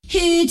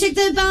Who took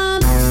the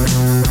bomb?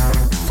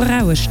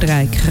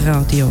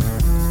 Frauenstreik-Radio.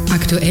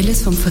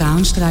 Aktuelles vom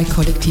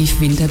Frauenstreik-Kollektiv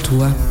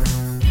Winterthur.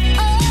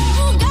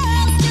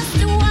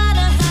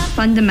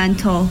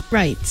 Fundamental.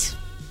 Right.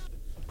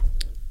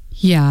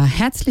 Ja,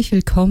 herzlich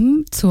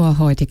willkommen zur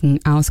heutigen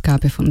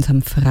Ausgabe von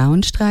unserem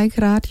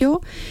Frauenstreik-Radio.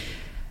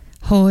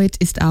 Heute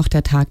ist auch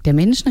der Tag der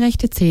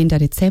Menschenrechte, 10.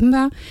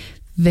 Dezember.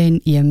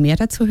 Wenn ihr mehr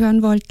dazu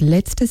hören wollt,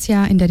 letztes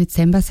Jahr in der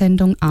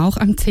Dezember-Sendung, auch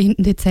am 10.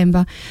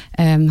 Dezember,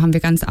 haben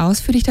wir ganz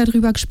ausführlich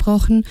darüber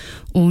gesprochen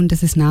und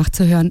es ist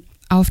nachzuhören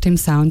auf dem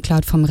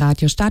Soundcloud vom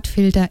Radio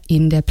Stadtfilter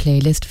in der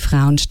Playlist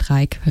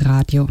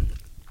Frauenstreik-Radio.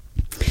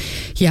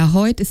 Ja,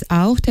 heute ist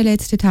auch der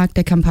letzte Tag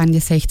der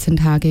Kampagne 16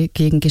 Tage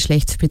gegen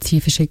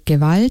geschlechtsspezifische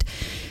Gewalt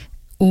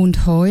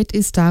und heute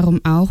ist darum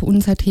auch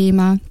unser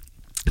Thema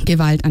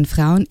Gewalt an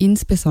Frauen,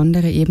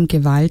 insbesondere eben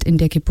Gewalt in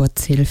der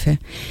Geburtshilfe.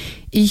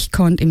 Ich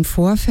konnte im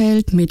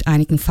Vorfeld mit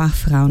einigen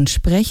Fachfrauen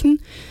sprechen,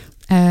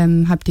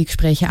 habe die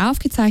Gespräche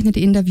aufgezeichnet,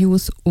 die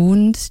Interviews,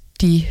 und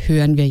die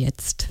hören wir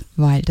jetzt.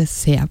 Weil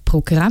das sehr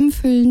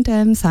programmfüllend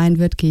sein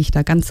wird, gehe ich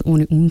da ganz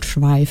ohne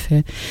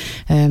Umschweife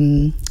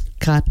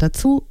gerade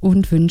dazu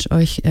und wünsche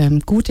euch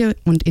gute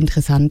und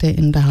interessante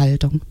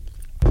Unterhaltung.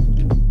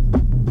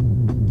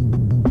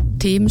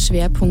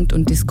 Themenschwerpunkt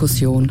und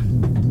Diskussion.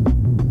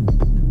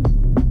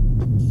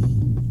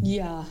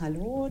 Ja,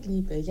 hallo,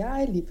 liebe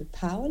Jai, liebe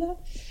Paula.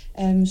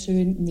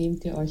 Schön,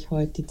 nehmt ihr euch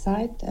heute die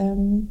Zeit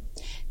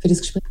für das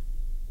Gespräch.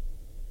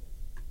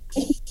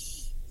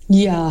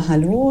 Ja,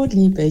 hallo,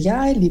 liebe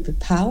Jai, liebe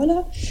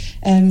Paula.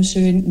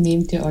 Schön,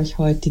 nehmt ihr euch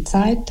heute die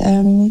Zeit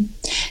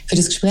für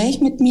das Gespräch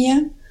mit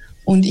mir.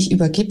 Und ich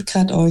übergebe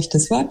gerade euch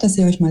das Wort, dass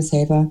ihr euch mal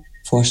selber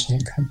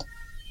vorstellen könnt.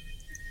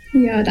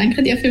 Ja,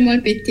 danke dir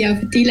vielmals, Betty, auch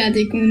für die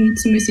Einladung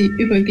und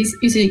über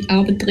unsere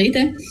Arbeit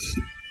reden.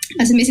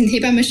 Also wir sind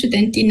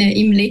Hebammenstudentinnen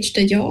im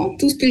letzten Jahr.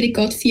 Die Ausbildung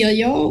geht 4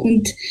 Jahre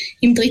und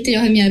im 3.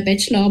 Jahr haben wir eine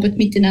Bachelorarbeit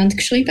miteinander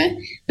geschrieben.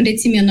 Und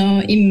jetzt sind wir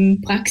noch im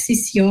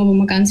Praxisjahr, wo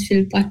wir ganz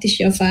viel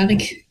praktische Erfahrung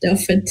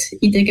dürfen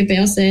in den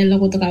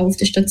Gebärsälen oder auch auf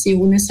den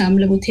Stationen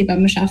sammeln, wo die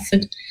Hebammen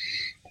arbeiten.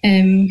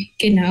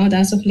 Genau,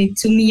 das so ein bisschen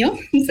zu mir.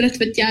 Und vielleicht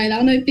wird Jael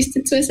auch noch etwas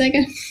dazu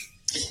sagen.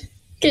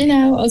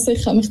 Genau, also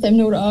ich kann mich dem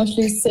nur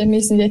anschließen.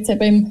 Wir sind jetzt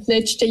eben im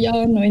letzten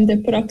Jahr noch in der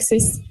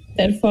Praxis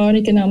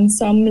Erfahrungen am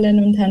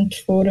Sammeln und haben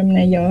vor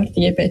einem Jahr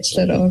die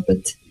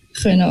Bachelorarbeit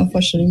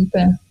anfangen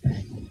schreiben.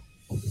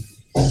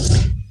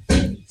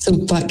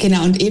 Super,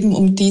 genau. Und eben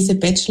um diese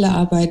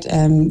Bachelorarbeit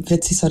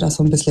wird sich da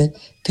so ein bisschen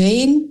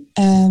drehen.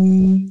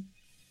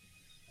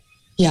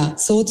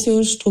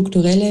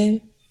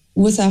 Soziostrukturelle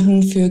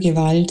Ursachen für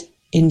Gewalt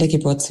in der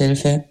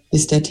Geburtshilfe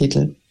ist der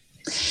Titel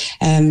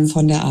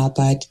von der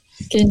Arbeit.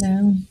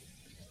 Genau.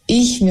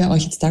 Ich wäre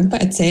euch jetzt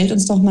dankbar. Erzählt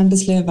uns doch mal ein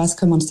bisschen, was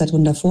können wir uns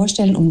darunter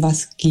vorstellen? Um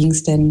was ging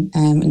es denn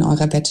in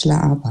eurer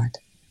Bachelorarbeit?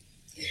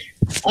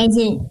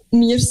 Also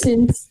wir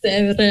sind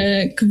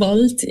der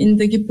Gewalt in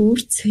der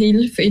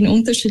Geburtshilfe in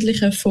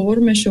unterschiedlichen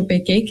Formen schon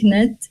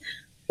begegnet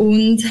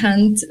und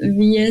haben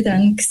wie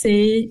dann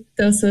gesehen,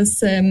 dass es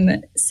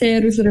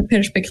sehr aus einer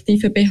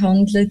Perspektive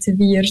behandelt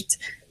wird,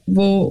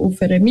 wo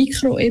auf einer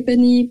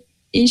Mikroebene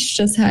ist.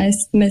 Das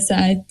heisst, man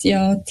sagt,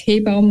 ja, die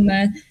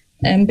Hebamme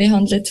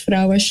behandelt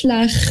Frauen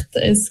schlecht,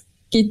 es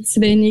gibt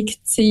zu wenig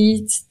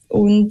Zeit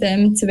und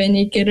zu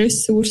wenig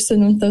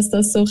Ressourcen und dass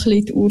das so ein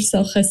bisschen die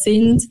Ursachen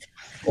sind.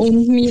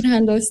 Und wir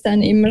haben uns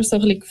dann immer so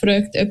ein bisschen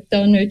gefragt, ob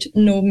da nicht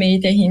noch mehr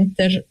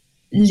dahinter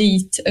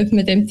liegt, ob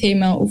man dem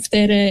Thema auf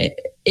dieser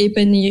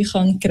Ebene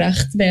kann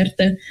gerecht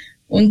werden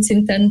und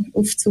sind dann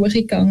auf die Suche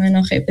gegangen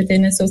nach eben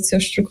diesen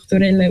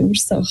soziostrukturellen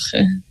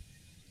Ursachen.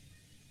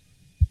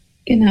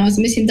 Genau,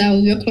 also wir sind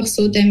auch wirklich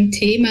so dem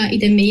Thema in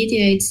den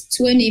Medien jetzt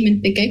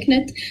zunehmend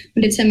begegnet.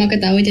 Und jetzt haben wir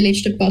gerade auch in den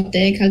letzten paar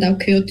Tagen halt auch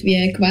gehört,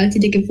 wie Gewalt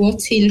in der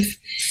Geburtshilfe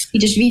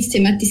in der Schweiz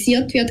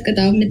thematisiert wird,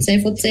 gerade auch mit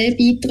einem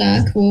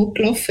CVC-Beitrag, der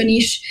gelaufen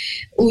ist.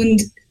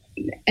 Und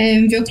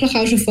wirklich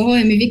auch schon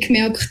vorher haben wir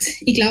gemerkt,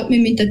 ich glaube, wir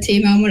müssen das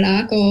Thema auch mal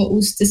angehen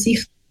aus der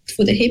Sicht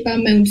von der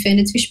Hebamme und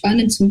fände es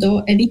spannend, um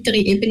da eine weitere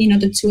Ebene noch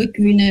dazu zu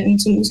gewinnen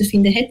und um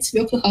herauszufinden, hat es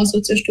wirklich auch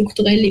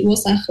soziostrukturelle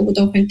Ursachen, die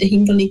da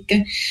dahinter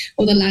liegen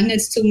oder lange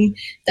es um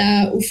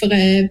da auf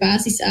einer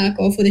Basis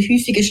angehen von den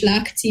häufigen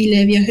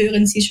Schlagzeilen, wir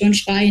hören sie schon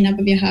schreien,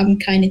 aber wir haben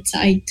keine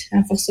Zeit.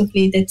 Einfach so ein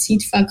bisschen der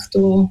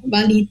Zeitfaktor,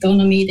 was liegt da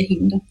noch mehr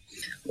dahinter?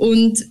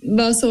 Und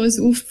was uns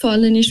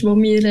aufgefallen ist, wo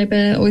wir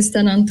eben uns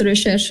dann an die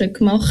Recherche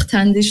gemacht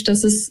haben, ist,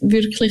 dass es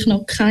wirklich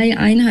noch keine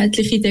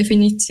einheitliche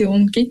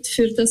Definition gibt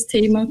für das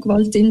Thema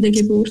Gewalt in der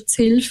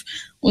Geburtshilfe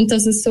und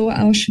dass es so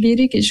auch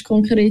schwierig ist,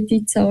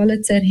 konkrete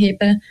Zahlen zu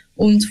erheben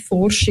und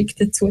Forschung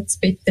dazu zu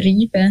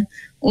betreiben.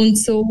 Und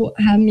so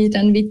haben wir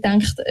dann wie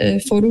gedacht,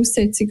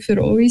 Voraussetzung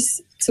für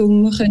uns,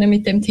 um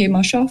mit dem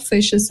Thema arbeiten,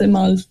 ist es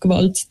einmal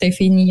Gewalt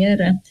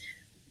definieren.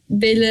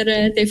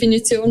 Welcher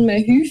Definition man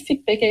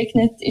häufig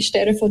begegnet, ist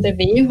der von der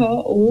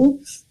WHO.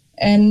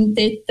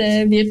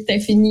 Dort wird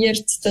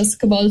definiert, dass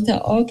Gewalt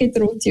eine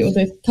angedrohte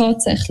oder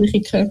tatsächliche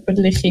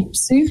körperliche,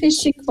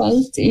 psychische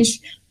Gewalt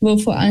ist, die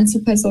von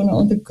Einzelpersonen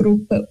oder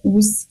Gruppen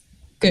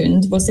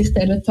ausgehen, die sich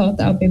dieser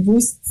Tat auch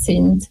bewusst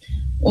sind.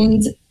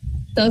 Und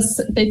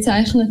das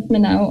bezeichnet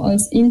man auch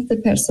als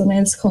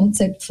interpersonelles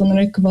Konzept von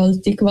einer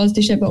Gewalt. Die Gewalt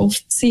ist eben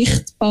oft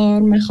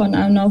sichtbar, man kann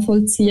auch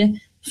nachvollziehen,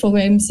 von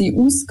wem sie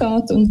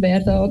ausgeht und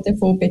wer da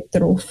davon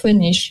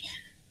betroffen ist.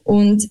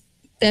 Und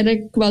dieser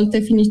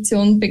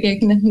Gewaltdefinition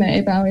begegnet man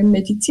eben auch im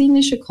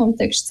medizinischen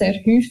Kontext sehr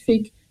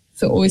häufig.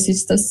 Für uns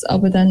ist das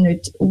aber dann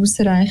nicht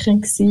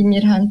ausreichend gewesen.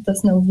 Wir haben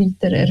das noch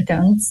weiter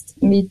ergänzt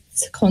mit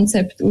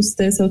Konzepten aus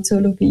der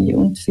Soziologie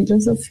und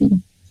Philosophie.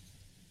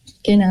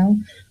 Genau.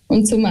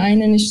 Und zum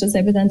einen ist das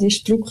eben dann die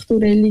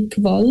strukturelle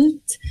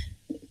Gewalt.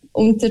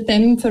 Unter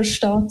dem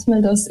versteht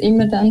man, dass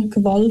immer dann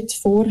Gewalt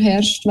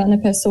vorherrscht, wenn eine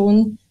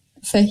Person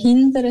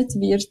verhindert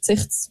wird,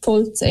 sich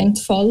voll zu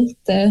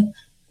entfalten.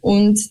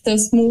 Und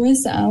das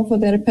muss auch von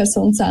der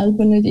Person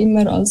selber nicht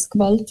immer als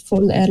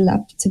gewaltvoll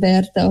erlebt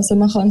werden. Also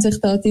man kann sich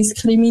da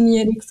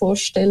Diskriminierung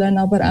vorstellen,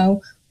 aber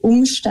auch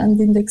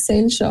Umstände in der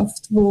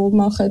Gesellschaft, die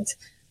machen,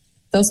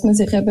 dass man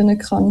sich eben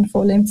nicht kann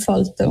voll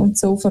entfalten und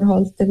so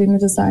verhalten, wie man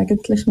das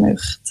eigentlich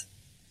möchte.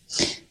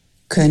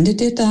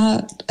 Könntet ihr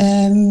da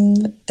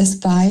ein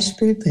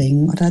Beispiel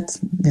bringen? Oder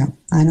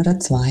ein oder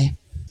zwei?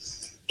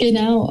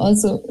 Genau,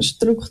 also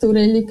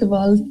strukturelle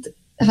Gewalt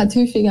hat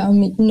häufig auch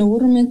mit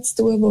Normen zu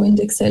tun, die in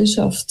der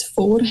Gesellschaft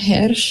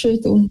vorherrschen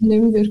und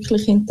nicht mehr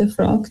wirklich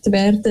hinterfragt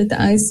werden.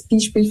 Ein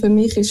Beispiel für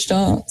mich ist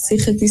da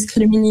sicher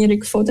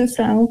Diskriminierung von der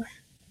Frau,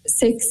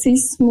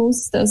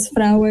 Sexismus, dass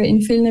Frauen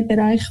in vielen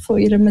Bereichen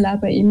von ihrem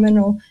Leben immer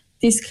noch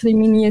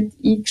diskriminiert,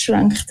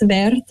 eingeschränkt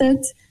werden.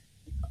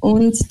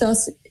 Und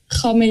das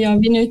kann man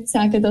ja wie nicht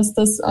sagen, dass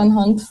das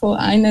anhand von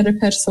einer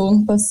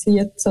Person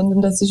passiert,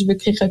 sondern das ist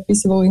wirklich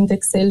etwas, was in der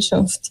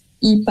Gesellschaft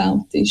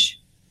eingebaut ist.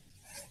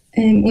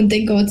 Und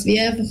dann geht es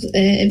wie einfach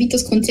ein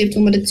weiteres Konzept,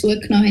 das wir dazu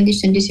genommen haben,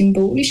 ist dann die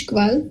symbolische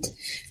Gewalt,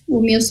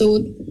 wo wir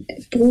so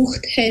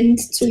gebraucht haben,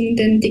 um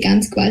dann die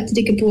ganze Gewalt in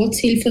der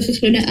Geburtshilfe ein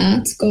bisschen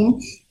anzugehen.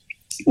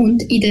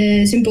 Und in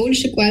der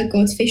symbolischen Gewalt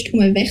geht es fest um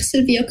eine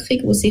Wechselwirkung,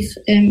 wo sich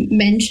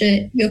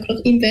Menschen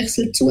wirklich im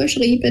Wechsel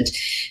zuschreiben.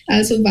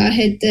 Also was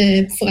hat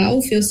die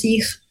Frau für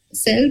sich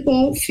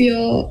selber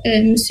für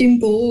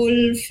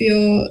Symbol,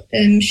 für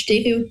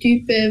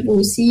Stereotype,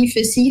 wo sie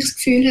für sich das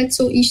Gefühl hat,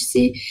 so ist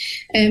sie.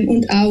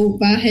 Und auch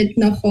was hat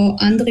nachher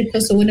andere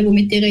Personen, die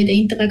mit ihr in der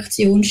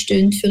Interaktion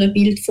stehen, für ein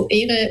Bild von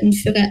ihr und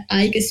für ein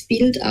eigenes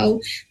Bild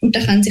auch. Und da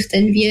kann sich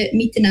dann wie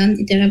miteinander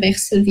in dieser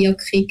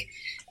Wechselwirkung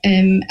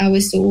auch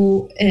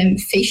so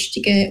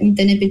festigen und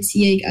dann eine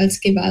Beziehung als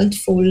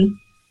gewaltvoll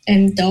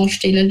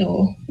darstellen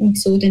lassen und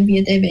so dann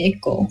wie den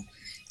Weg gehen,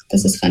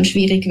 dass es kann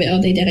schwierig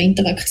werden in der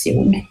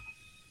Interaktion.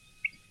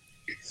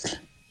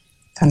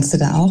 Kannst du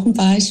da auch ein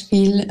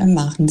Beispiel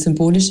machen?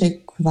 Symbolische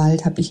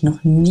Gewalt habe ich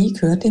noch nie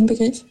gehört, den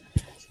Begriff,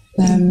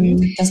 dass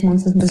wir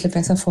uns das ein bisschen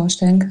besser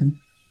vorstellen können.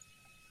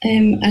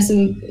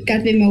 Also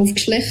gerade wenn man auf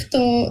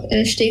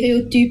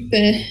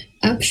Geschlechterstereotype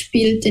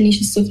abspielt, dann ist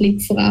es so ein bisschen,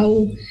 die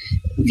Frau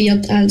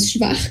wird als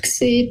schwach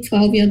gesehen, die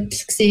Frau wird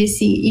gesehen,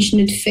 sie ist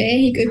nicht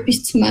fähig,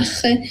 etwas zu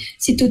machen.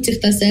 Sie tut sich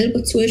das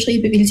selber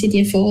zuschreiben, weil sie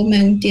die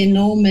Formen und die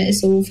Normen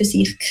so für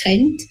sich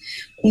kennt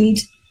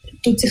und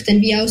tut sich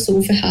dann wie auch so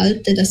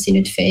verhalten, dass sie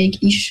nicht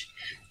fähig ist.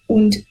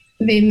 Und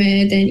wenn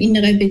man dann in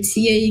einer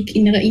Beziehung,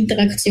 in einer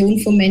Interaktion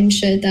von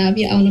Menschen da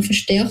wie auch noch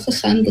verstärken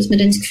kann, dass man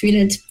dann das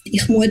Gefühl hat,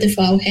 ich muss der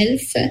Frau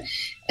helfen.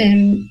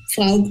 Die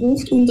Frau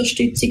braucht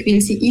Unterstützung,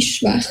 weil sie ist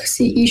schwach,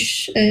 sie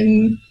ist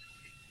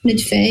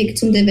nicht fähig,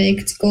 um den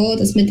Weg zu gehen,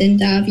 dass man dann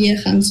da wie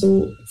kann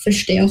so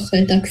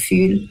verstärken, das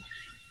Gefühl.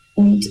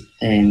 Und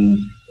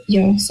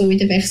so in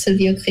der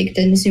Wechselwirkung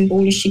dann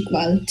symbolische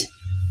Gewalt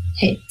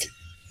hat.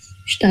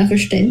 Ist das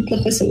verständlich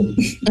so?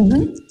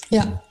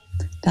 Ja,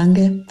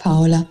 danke,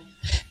 Paula.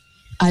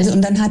 Also,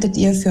 und dann hattet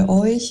ihr für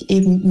euch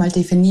eben mal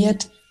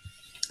definiert,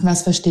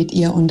 was versteht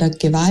ihr unter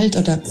Gewalt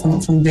oder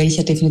von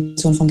welcher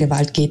Definition von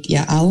Gewalt geht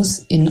ihr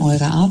aus in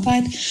eurer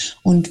Arbeit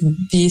und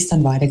wie ist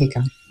dann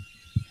weitergegangen?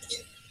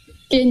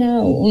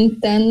 Genau,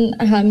 und dann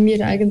haben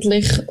wir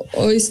eigentlich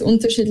uns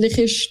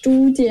unterschiedliche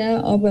Studien,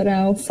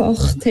 aber auch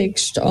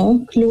Fachtexte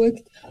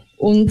angeschaut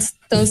und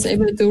das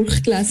eben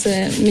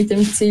durchgelesen mit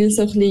dem Ziel,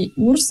 so ein bisschen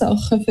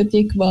Ursachen für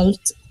die Gewalt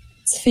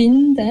zu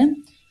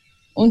finden.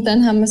 Und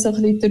dann haben wir so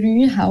ein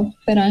bisschen 3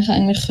 Hauptbereiche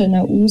eigentlich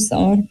können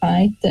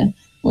ausarbeiten.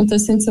 Und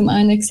das sind zum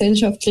einen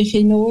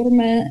gesellschaftliche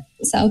Normen,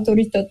 das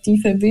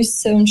autoritative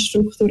Wissen und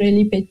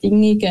strukturelle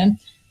Bedingungen,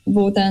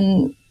 die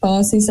dann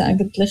Basis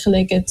eigentlich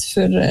legen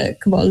für einen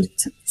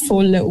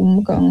gewaltvollen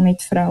Umgang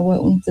mit Frauen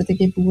unter der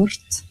Geburt.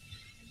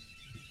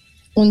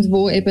 Und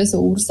wo eben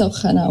so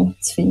Ursachen auch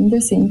zu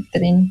finden sind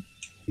drin.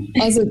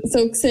 Also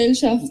so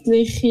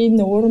gesellschaftliche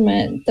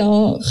Normen,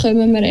 da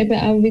kommen wir eben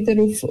auch wieder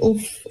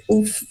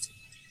auf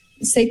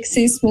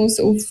Sexismus,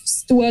 auf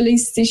das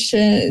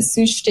dualistische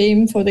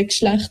System der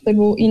Geschlechter,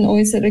 wo in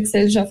unserer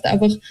Gesellschaft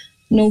einfach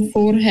noch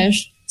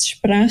vorherrscht, zu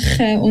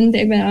sprechen und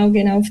eben auch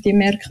genau auf die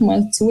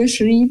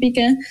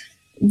Merkmalzuschreibungen,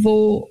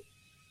 wo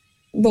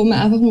man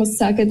einfach muss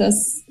sagen,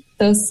 dass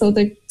so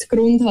die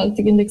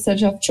Grundhaltung in der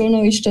Gesellschaft schon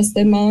noch ist, dass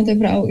der Mann der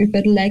Frau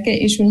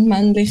überlegen ist und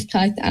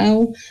Männlichkeit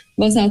auch,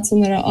 was auch zu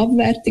einer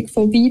Abwertung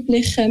von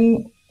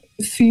Weiblichem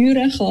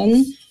führen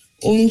kann.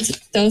 und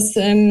dass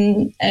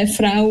eine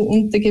Frau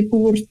unter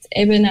Geburt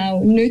eben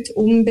auch nicht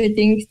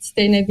unbedingt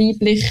diesen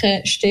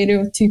weiblichen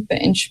Stereotypen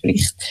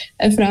entspricht.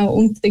 Eine Frau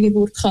unter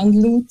Geburt kann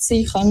laut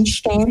sein, kann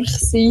stark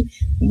sein,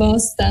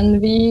 was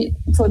dann wie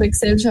von der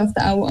Gesellschaft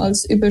auch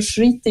als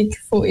Überschreitung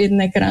von ihren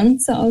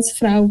Grenzen als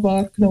Frau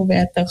wahrgenommen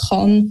werden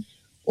kann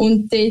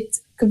und dort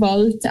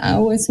Gewalt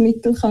auch ein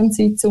Mittel kann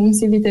sein, um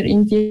sie wieder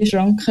in die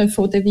Schranken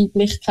von der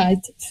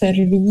Weiblichkeit zu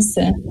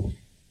verweisen.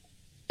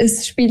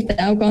 Es spielt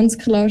auch ganz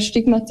klar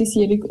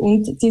Stigmatisierung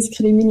und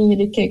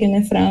Diskriminierung gegen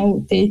eine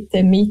Frau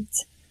dort mit,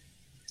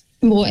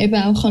 wo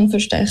eben auch kann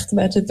verstärkt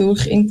werden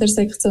durch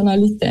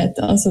Intersektionalität,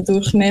 also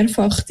durch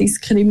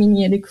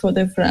Mehrfachdiskriminierung von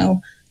der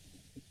Frau.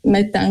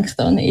 Man denkt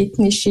an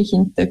ethnische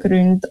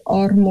Hintergründe,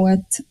 Armut,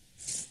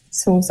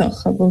 so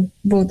Sachen,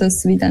 wo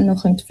das wie dann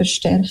noch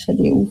verstärken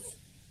können,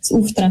 das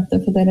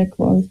Auftreten von dieser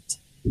Gewalt.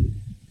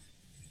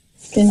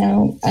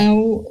 Genau,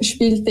 auch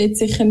spielt dort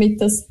sicher mit,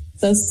 dass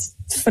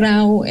die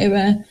Frau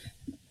eben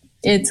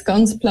jetzt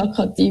ganz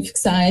plakativ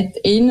gesagt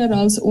eher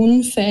als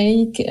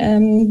unfähig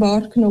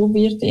wahrgenommen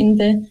wird in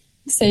der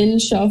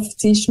Gesellschaft.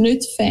 Sie ist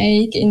nicht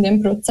fähig, in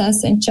dem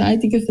Prozess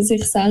Entscheidungen für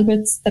sich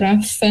selber zu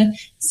treffen.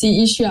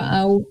 Sie ist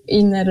ja auch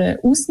in einer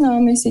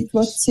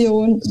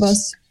Ausnahmesituation,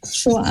 was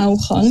schon auch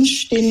kann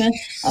stimmen,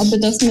 aber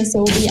dass man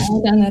so wie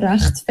auch dann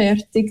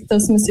rechtfertigt,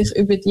 dass man sich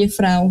über die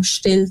Frau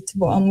stellt,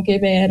 die am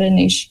Gebären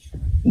ist,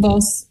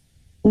 was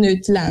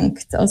nicht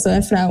lenkt. Also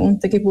eine Frau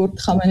unter Geburt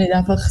kann man nicht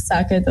einfach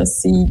sagen,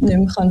 dass sie nicht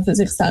mehr für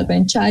sich selber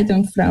entscheiden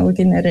kann und Frauen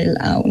generell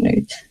auch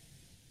nicht.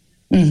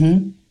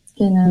 Mhm.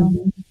 Genau.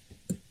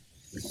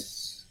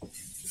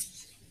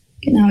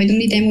 Genau, und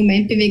in dem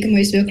Moment bewegen wir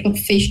uns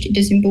wirklich fest in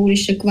der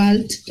symbolischen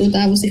Gewalt, durch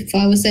das, was sich die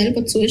Frauen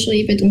selber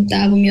zuschreiben und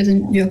da, wo wir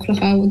dann wirklich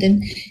auch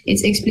dann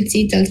jetzt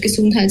explizit als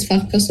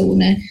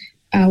Gesundheitsfachpersonen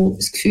auch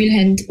das Gefühl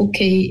haben,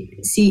 okay,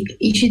 sie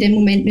ist in dem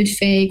Moment nicht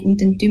fähig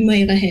und dann tun wir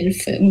ihr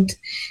helfen. Und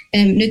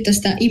nicht,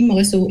 dass das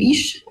immer so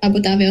ist, aber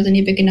da wäre dann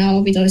eben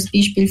genau wieder ein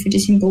Beispiel für die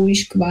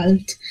symbolische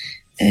Gewalt,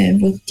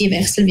 wo die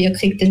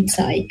Wechselwirkung dann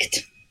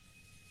zeigt.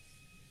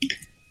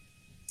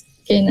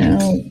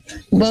 Genau.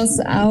 Was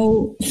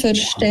auch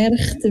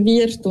verstärkt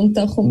wird, und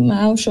da kommt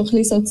man auch schon ein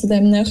bisschen so zu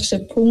dem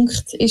nächsten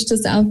Punkt, ist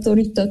das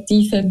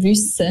autoritative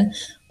Wissen.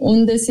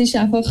 Und es ist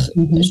einfach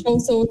schon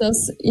so,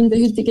 dass in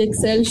der heutigen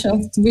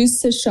Gesellschaft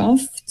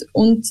Wissenschaft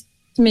und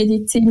die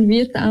Medizin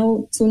wird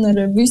auch zu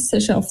einer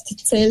Wissenschaft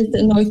zählt,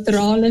 einen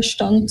neutralen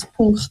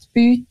Standpunkt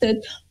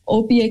bietet,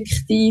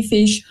 objektiv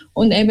ist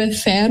und eben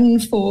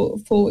fern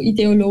von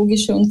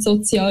ideologischen und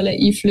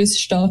sozialen Einflüssen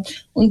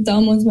steht. Und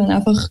da muss man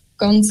einfach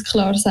ganz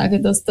klar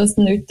sagen, dass das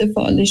nicht der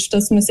Fall ist,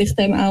 dass man sich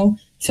dem auch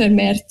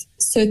vermehrt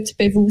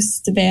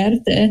bewusst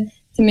werden sollte.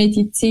 Die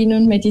Medizin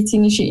und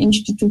medizinische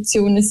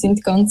Institutionen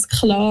sind ganz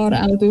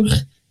klar auch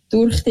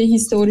durch die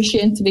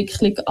historische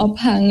Entwicklung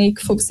abhängig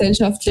von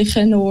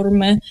gesellschaftlichen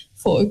Normen,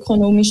 von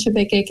ökonomischen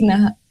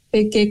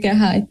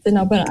Begebenheiten,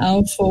 aber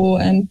auch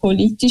von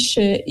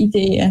politischen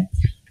Ideen.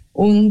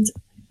 Und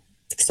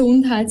die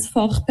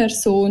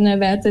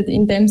Gesundheitsfachpersonen werden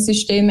in dem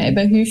System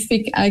eben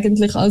häufig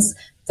eigentlich als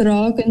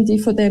Tragende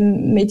von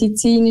dem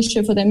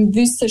medizinischen, von dem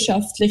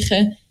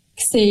wissenschaftlichen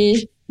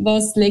gesehen,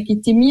 was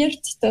legitimiert,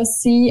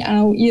 dass sie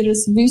auch ihr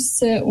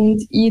Wissen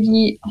und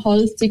ihre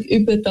Haltung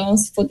über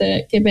das von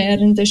der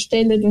Gebärenden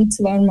stellen, und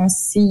zwar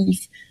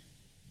massiv.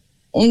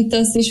 Und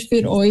das ist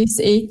für uns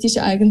ethisch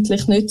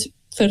eigentlich nicht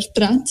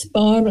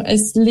vertretbar.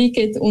 Es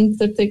liegt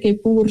unter der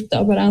Geburt,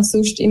 aber auch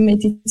sonst im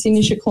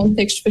medizinischen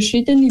Kontext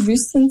verschiedene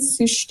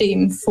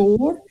Wissenssysteme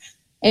vor.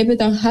 Eben,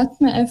 da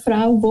hat man eine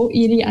Frau, die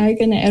ihre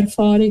eigenen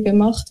Erfahrungen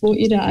macht,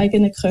 die ihren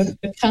eigenen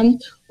Körper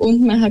kennt,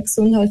 und man hat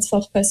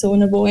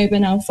Gesundheitsfachpersonen, die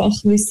eben auch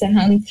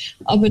Fachwissen haben.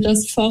 Aber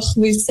das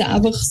Fachwissen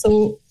einfach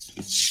so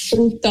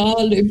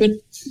brutal über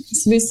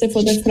das Wissen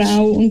von der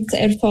Frau und die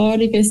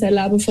Erfahrungen, das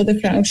Erleben von der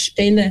Frau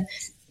stellen,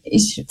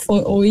 ist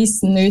von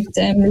uns nicht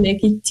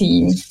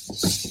legitim.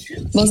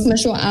 Was man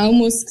schon auch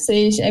muss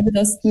sehen, ist eben,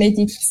 dass die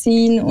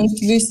Medizin und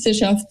die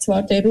Wissenschaft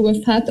zwar den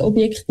Ruf hat,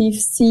 objektiv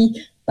zu sein.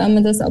 Wenn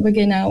man das aber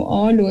genau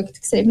anschaut,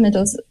 sieht man,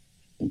 dass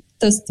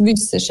die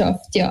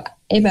Wissenschaft ja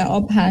eben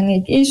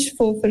abhängig ist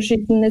von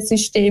verschiedenen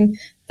Systemen,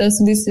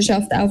 dass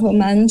Wissenschaft auch von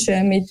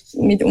Menschen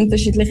mit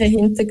unterschiedlichen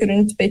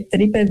Hintergründen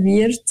betrieben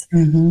wird.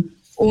 Mhm.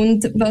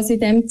 Und was in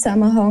dem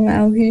Zusammenhang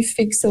auch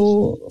häufig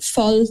so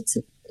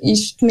fällt,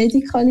 ist die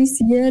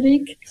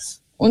Medikalisierung.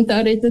 Und da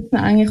redet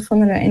man eigentlich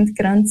von einer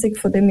Entgrenzung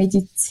von der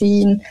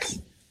Medizin.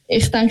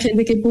 Ich denke, in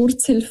der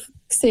Geburtshilfe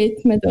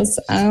sieht man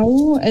das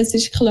auch. Es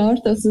ist klar,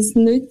 dass es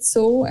nicht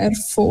so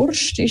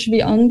erforscht ist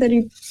wie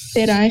andere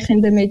Bereiche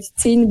in der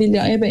Medizin, weil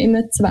ja eben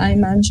immer 2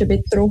 Menschen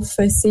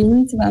betroffen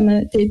sind, wenn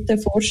man dort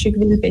eine Forschung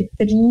will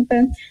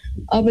betreiben.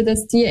 Aber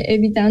dass die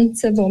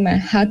Evidenzen, die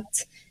man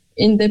hat,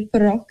 in der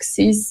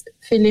Praxis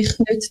vielleicht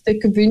nicht den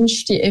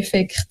gewünschten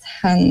Effekt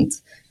haben.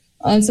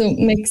 Also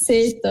man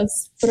sieht,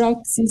 dass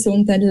Praxis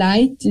und eine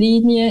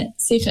Leitlinie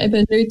sich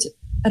eben nicht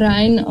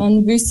rein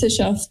an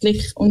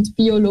wissenschaftlich und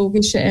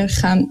biologische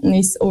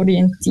Erkenntnis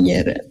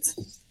orientieren.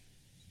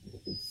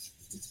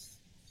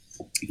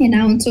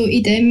 Genau, und so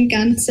in dem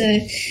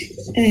ganzen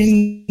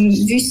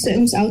Wissen,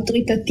 ums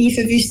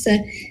autoritative Wissen,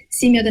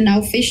 sind wir dann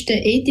auch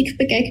festen Ethik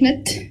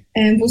begegnet,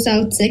 wo es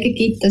auch zu sagen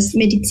gibt, dass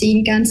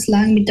Medizin ganz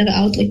lange mit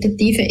einer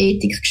autoritativen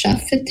Ethik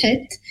geschaffen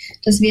hat,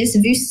 dass wie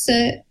das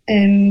Wissen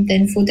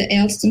dann von den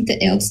Ärzten und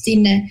den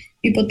Ärztinnen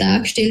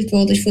überdargestellt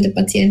wurde von den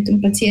Patienten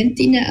und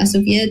Patientinnen,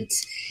 also wie die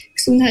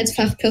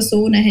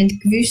Gesundheitsfachpersonen haben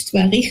gewusst,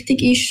 was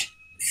richtig ist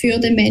für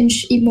den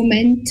Menschen im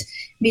Moment,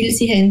 weil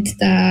sie haben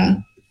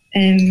da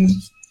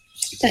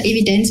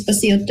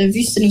evidenzbasierte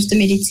Wissen aus der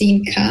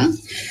Medizin gehabt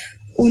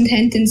und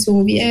haben dann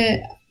so wie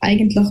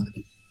eigentlich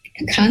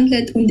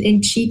gehandelt und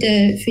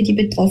entschieden für die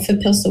betroffene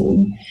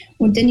Person.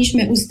 Und dann ist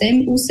man aus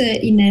dem heraus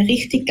in eine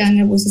Richtung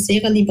gegangen, wo es eine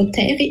sehr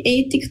libertäre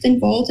Ethik dann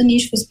geworden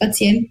ist, wo es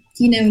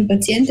Patientinnen und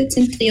Patienten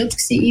zentriert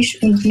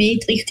war und mehr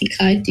die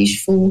Richtigkeit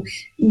ist von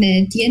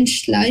einem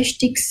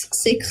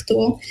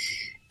Dienstleistungssektor,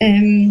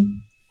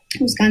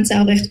 wo das Ganze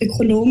auch recht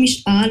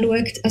ökonomisch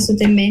anschaut. Also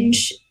der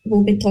Mensch, der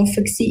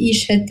betroffen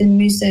war, hat dann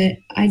müssen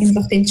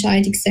eigentlich die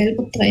Entscheidung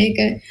selber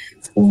tragen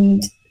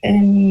und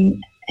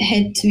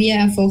hat wie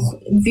einfach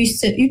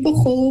Wissen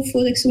bekommen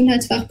von den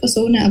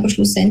Gesundheitsfachpersonen, aber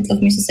schlussendlich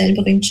müssen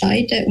selber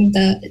entscheiden und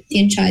die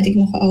Entscheidung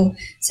noch auch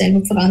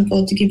selber die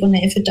Verantwortung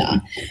übernehmen für das.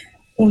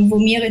 Und wo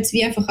wir jetzt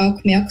wie einfach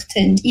auch gemerkt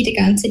haben, in der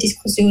ganzen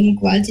Diskussion um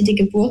Gewalt in der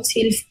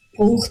Geburtshilfe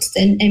braucht es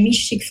dann eine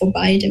Mischung von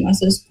beidem.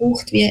 Also es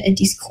braucht wie eine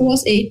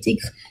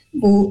Diskursethik,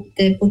 wo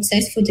der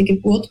Prozess von der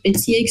Geburt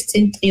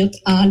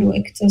beziehungszentriert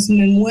anschaut. Also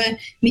man muss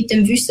mit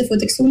dem Wissen von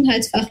der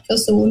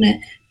Gesundheitsfachpersonen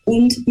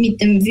und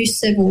mit dem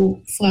Wissen, wo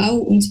die Frau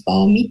und das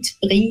Paar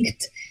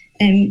mitbringt,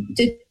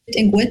 dort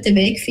einen guten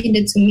Weg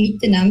finden, um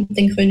miteinander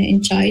dann können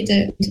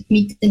entscheiden und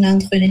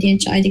miteinander können die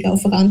Entscheidung auch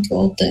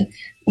verantworten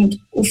und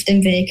auf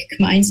dem Weg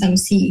gemeinsam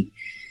sein.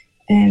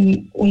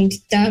 Und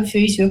da war für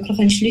uns wirklich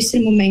ein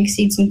Schlüsselmoment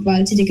gewesen, um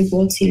Gewalt in der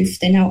Geburtshilfe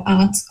dann auch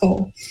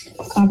anzugehen.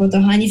 Aber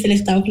da habe ich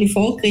vielleicht auch ein bisschen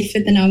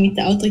vorgegriffen, dann auch mit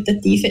der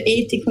autoritativen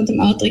Ethik und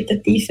dem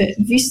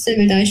autoritativen Wissen,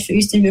 weil da ist für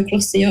uns dann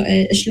wirklich sehr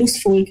eine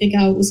Schlussfolgerung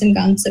auch aus dem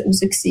Ganzen raus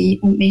gewesen.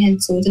 Und wir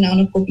haben so dann auch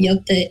noch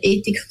probiert, den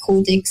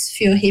Ethikkodex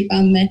für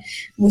Hebammen,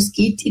 wo es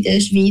gibt in der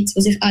Schweiz, wo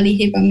sich alle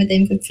Hebammen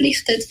dem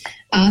verpflichtet,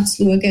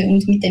 anzuschauen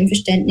und mit dem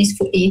Verständnis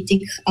von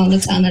Ethik auch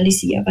noch zu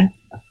analysieren.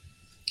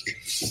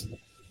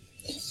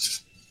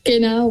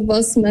 Genau,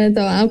 was man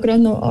da auch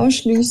gerade noch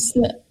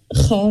anschliessen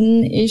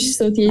kann, ist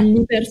so die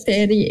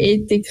libertäre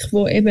Ethik,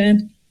 wo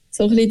eben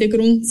so ein bisschen den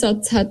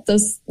Grundsatz hat,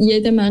 dass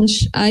jeder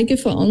Mensch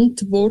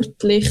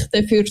eigenverantwortlich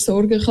dafür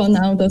sorgen kann,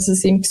 auch, dass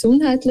es ihm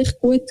gesundheitlich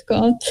gut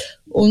geht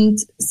und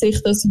sich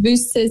das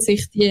Wissen,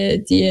 sich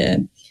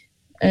die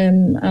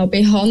auch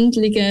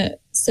Behandlungen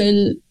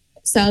soll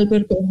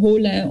selber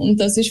holen. Und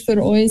das ist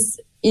für uns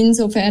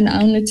insofern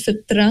auch nicht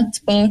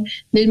vertretbar,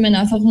 weil man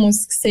einfach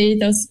muss sehen,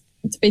 dass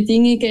die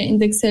Bedingungen in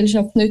der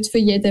Gesellschaft nicht für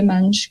jeden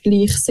Mensch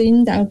gleich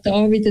sind. Auch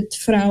da wieder die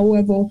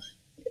Frauen, die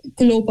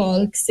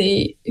global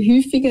gesehen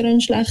häufiger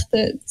einen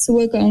schlechten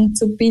Zugang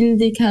zu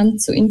Bildung haben,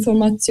 zu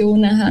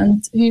Informationen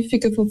haben,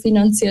 häufiger von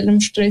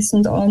finanziellem Stress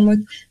und Armut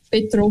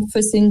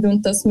betroffen sind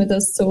und dass man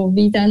das so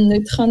wie dann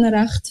nicht kann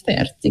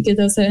rechtfertigen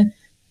kann,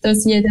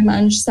 dass jeder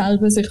Mensch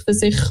selber sich für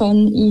sich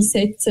kann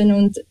einsetzen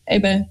und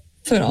eben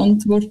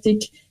Verantwortung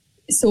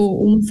so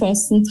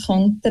umfassend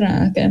kann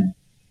tragen.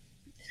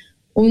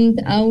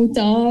 Und auch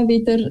da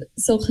wieder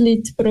so ein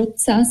bisschen die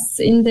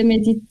Prozesse in der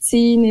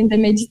Medizin, in den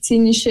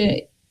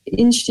medizinischen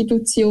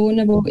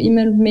Institutionen, wo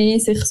immer mehr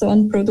sich so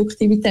an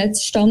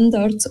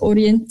Produktivitätsstandards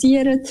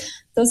orientieren.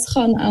 Das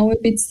kann auch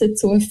ein bisschen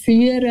dazu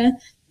führen,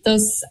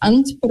 dass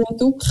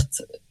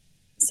Endprodukt,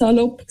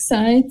 salopp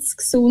gesagt, das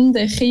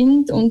gesunde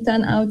Kind und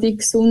dann auch die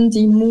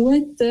gesunde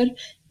Mutter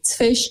zu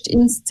fest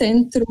ins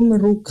Zentrum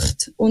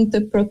rückt und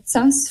der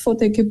Prozess von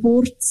der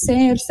Geburt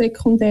sehr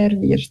sekundär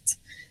wird.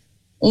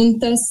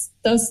 Und das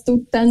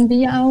tut dann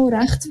wie auch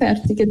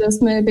rechtfertigen, dass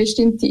man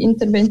bestimmte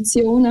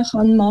Interventionen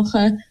machen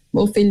kann,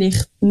 die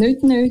vielleicht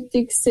nicht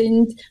nötig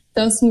sind,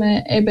 dass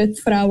man eben die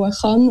Frauen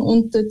kann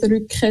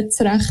unterdrücken,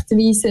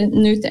 zurechtweisen,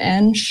 nicht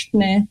ernst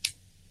nehmen,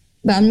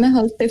 wenn man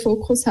halt den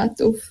Fokus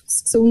hat auf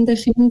das gesunde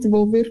Kind, das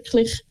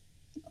wirklich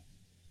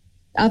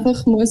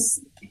einfach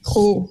muss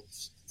kommen.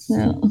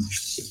 Ja,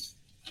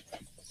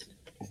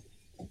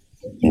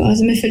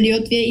 also man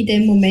verliert wie in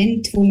dem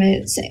Moment, wo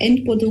man das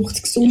Endprodukt,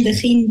 das gesunde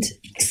Kind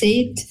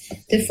sieht,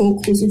 den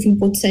Fokus auf den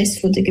Prozess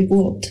von der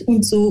Geburt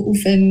und so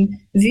auf dem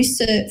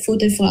Wissen von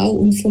der Frau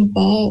und vom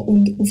Paar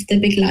und auf der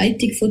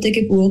Begleitung von der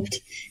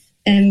Geburt.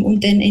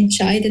 Und dann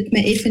entscheidet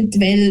man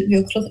eventuell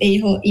wirklich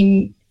eher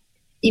im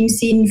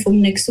Sinn von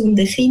einem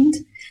gesunden Kind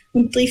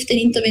und trifft dann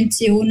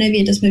Interventionen,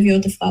 wie dass man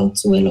der Frau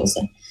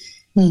zulassen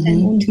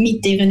und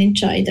mit ihr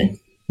entscheiden.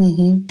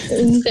 In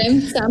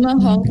dem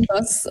Zusammenhang,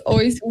 was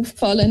uns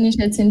aufgefallen ist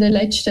jetzt in den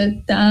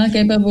letzten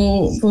Tagen,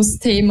 wo das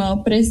Thema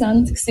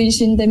präsent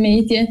war in den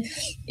Medien,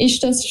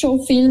 ist, dass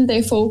schon viel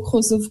der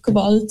Fokus auf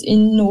Gewalt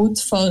in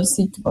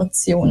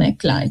Notfallsituationen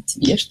gelegt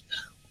wird.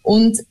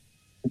 Und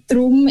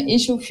darum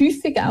ist auch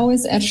häufig auch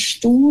ein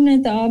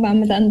Erstaunen da, wenn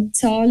man dann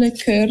Zahlen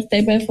hört,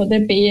 eben von der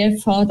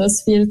BFH,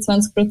 dass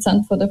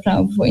 24% der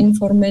Frauen von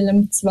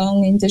informellem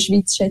Zwang in der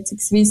Schweiz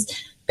schätzungsweise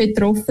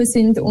betroffen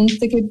sind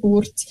unter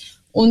Geburt.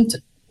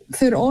 Und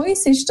für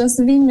uns ist das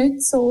wie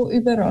nicht so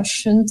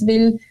überraschend,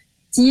 weil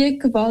die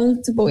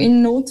Gewalt, die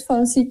in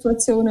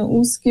Notfallsituationen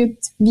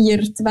ausgeübt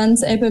wird, wenn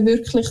es eben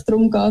wirklich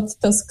darum geht,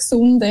 das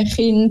gesunde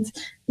Kind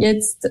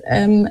jetzt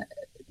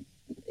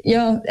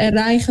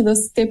erreichen,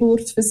 dass die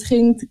Geburt für das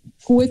Kind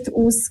gut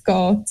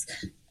ausgeht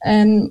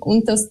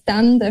und dass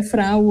dann den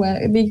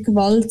Frauen wie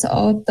Gewalt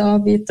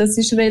angetan wird, das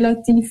ist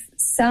relativ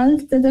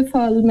selten der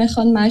Fall. Man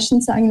kann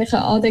meistens eigentlich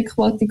eine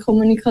adäquate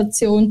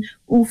Kommunikation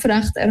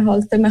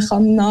aufrechterhalten, man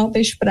kann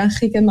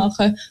Nachbesprechungen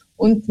machen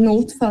und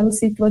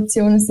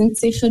Notfallsituationen sind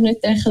sicher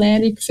nicht die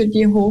Erklärung für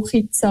die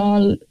hohe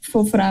Zahl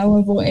von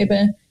Frauen, die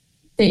eben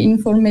den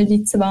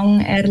informellen Zwang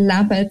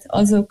erleben.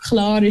 Also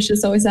klar ist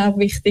es uns auch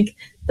wichtig,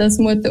 dass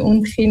Mutter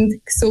und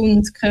Kind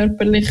gesund,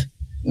 körperlich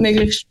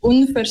möglichst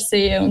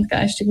unversehen und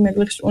geistig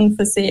möglichst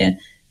unversehen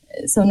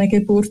so eine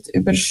Geburt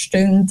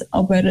überstehen.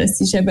 Aber es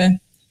ist eben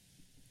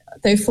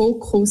der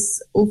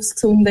Fokus auf das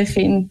gesunde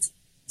Kind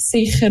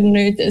sicher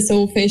nicht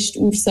so fest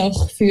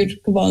Ursache für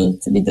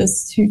Gewalt, wie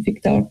das häufig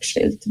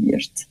dargestellt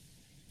wird.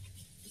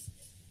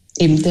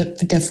 Eben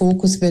der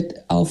Fokus wird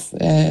auf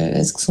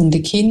das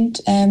gesunde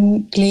Kind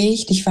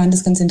gelegt. Ich fand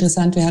das ganz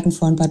interessant. Wir hatten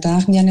vor ein paar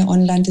Tagen ja eine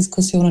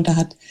Online-Diskussion und da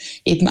hat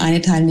eben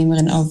eine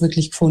Teilnehmerin auch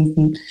wirklich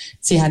gefunden,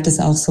 sie hat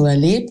es auch so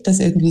erlebt, dass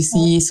irgendwie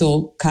sie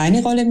so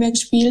keine Rolle mehr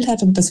gespielt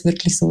hat und dass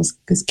wirklich so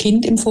das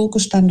Kind im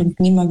Fokus stand und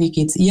nicht mehr, wie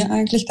geht's ihr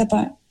eigentlich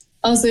dabei?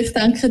 Also ich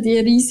denke, die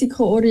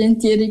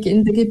Risikoorientierung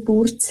in der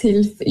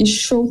Geburtshilfe ist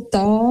schon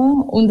da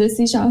und es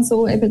ist auch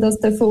so, eben, dass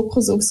der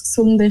Fokus aufs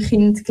gesunde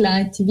Kind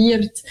gelegt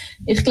wird.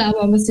 Ich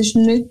glaube aber, es ist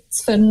nicht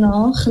zu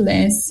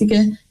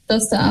vernachlässigen,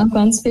 dass da auch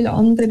ganz viele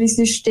andere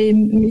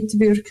Systeme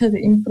mitwirken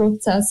im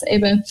Prozess.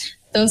 Eben,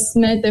 dass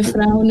man der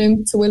Frau nicht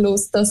mehr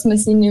zulässt, dass man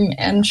sie nicht mehr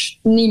ernst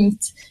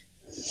nimmt.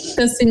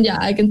 Das sind ja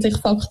eigentlich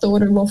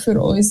Faktoren, die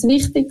für uns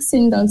wichtig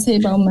sind als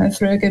Hebamme.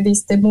 Fragen, wie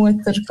es der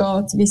Mutter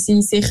geht, wie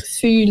sie sich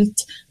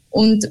fühlt.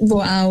 Und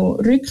wo auch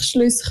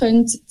Rückschlüsse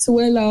können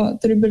zulassen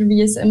darüber,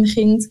 wie es einem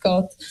Kind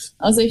geht.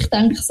 Also ich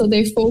denke, so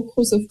der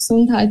Fokus auf die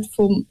Gesundheit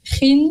vom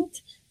Kind,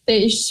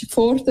 der ist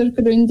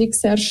vordergründig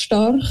sehr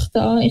stark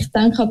da. Ich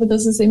denke aber,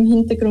 dass es im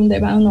Hintergrund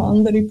eben auch noch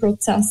andere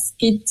Prozesse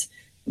gibt,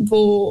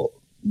 wo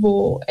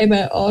eben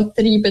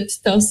antreiben,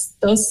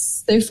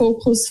 dass der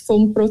Fokus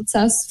vom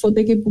Prozess von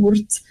der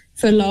Geburt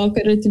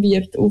verlagert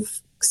wird auf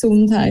die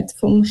Gesundheit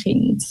vom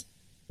Kind.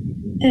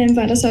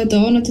 Weil das auch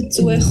da noch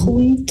dazu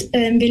kommt,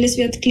 weil es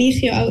wird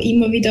gleich ja auch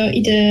immer wieder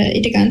in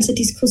der ganzen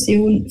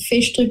Diskussion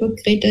fest darüber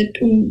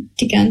geredet, um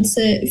die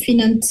ganzen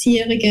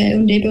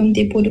Finanzierungen und eben um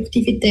die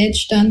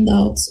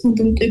Produktivitätsstandards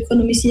und um die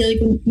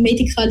Ökonomisierung und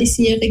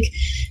Medikalisierung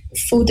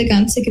von der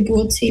ganzen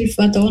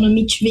Geburtshilfe, die da noch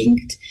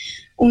mitschwingt.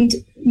 Und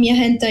wir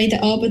haben da in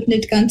der Arbeit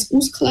nicht ganz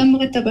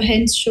ausklammert, aber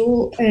haben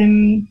schon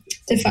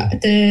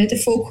den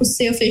Fokus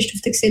sehr fest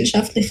auf die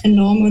gesellschaftlichen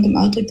Normen und dem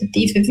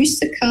autoritativen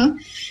Wissen gehabt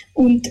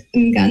und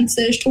im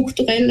ganzen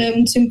strukturellen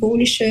und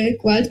symbolischen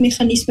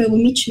Gewaltmechanismen,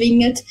 die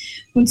mitschwingen,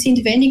 und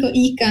sind weniger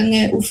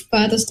eingegangen auf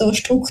was da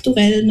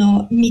strukturell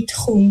noch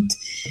mitkommt,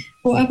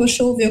 wo aber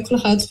schon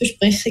wirklich auch zu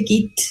besprechen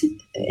gibt,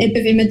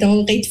 eben wenn man da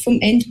redet vom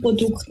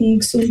Endprodukt, einem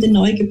gesunden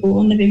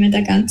Neugeborenen, wenn man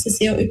das Ganze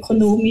sehr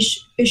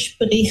ökonomisch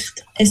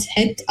bespricht. Es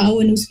hat auch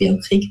eine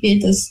Auswirkung, wie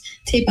das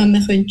die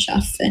Hebammen arbeiten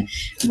können.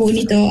 Wo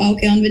ich da auch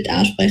gerne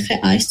ansprechen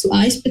will,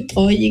 1:1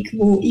 Betreuung,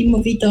 wo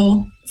immer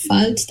wieder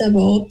fällt, das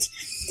Wort.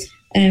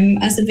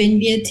 Also wenn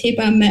wir die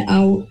Hebammen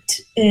auch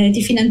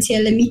die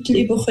finanziellen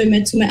Mittel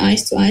bekommen, um eine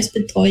 1:1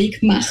 Betreuung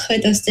zu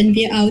machen, dass dann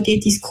wir auch die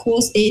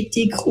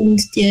Diskursethik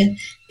und die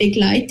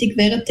Begleitung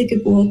während der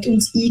Geburt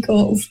uns eingehen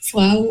auf die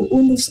Frau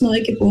und aufs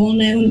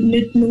Neugeborene und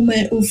nicht nur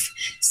auf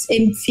das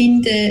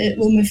Empfinden,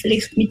 wo man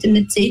vielleicht mit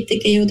einem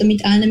CTG oder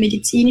mit allen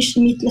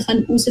medizinischen Mitteln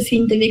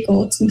herausfinden kann, wie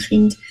geht es dem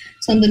Kind,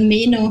 sondern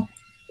mehr noch,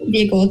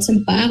 wie geht es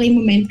dem Paar im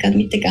Moment gerade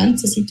mit der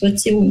ganzen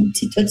Situation,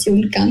 die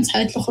Situation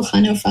ganzheitlicher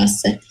kann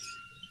erfassen,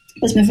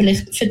 dass man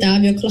vielleicht für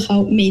da wirklich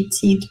auch mehr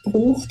Zeit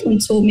braucht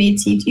und so mehr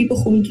Zeit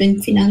überkommt, wenn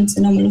die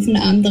Finanzen nochmal auf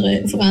einer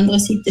anderen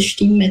Seite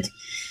stimmen.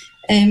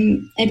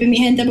 Wir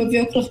haben aber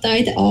wirklich da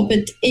in der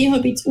Arbeit eher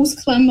ein bisschen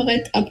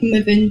ausklammert, aber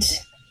wir wollen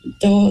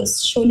da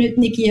schon nicht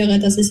negieren,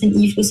 dass es einen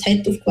Einfluss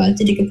hat auf Gewalt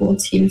in der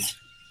Geburtshilfe.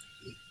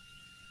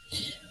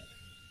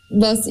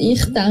 Was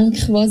ich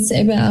denke, was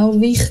eben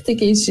auch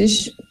wichtig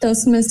ist,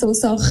 dass man so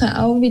Sachen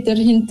auch wieder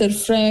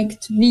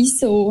hinterfragt,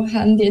 wieso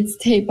haben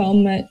jetzt die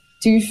Hebammen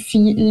tiefe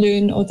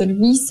Löhne oder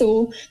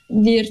wieso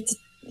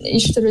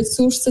ist die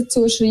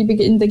Ressourcenzuschreibung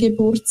in der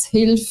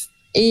Geburtshilfe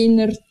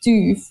eher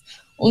tief.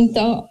 Und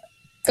da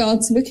geht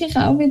es wirklich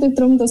auch wieder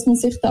darum, dass man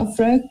sich da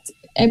fragt,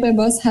 eben,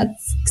 was hat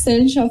die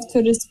Gesellschaft für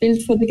ein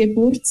Bild von der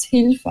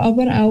Geburtshilfe,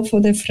 aber auch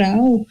von der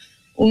Frau.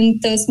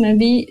 Und dass man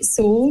wie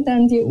so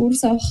dann die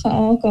Ursachen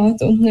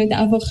angeht und nicht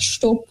einfach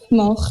Stopp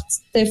macht,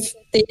 dort,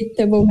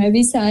 wo man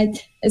wie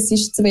sagt, es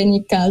ist zu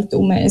wenig Geld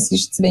rum, es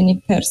ist zu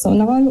wenig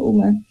Personal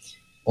rum.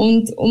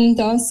 Und um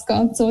das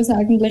geht es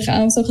eigentlich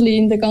auch so ein bisschen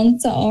in der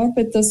ganzen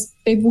Arbeit, das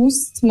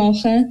bewusst zu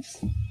machen,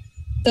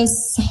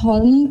 dass das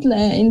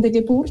Handeln in der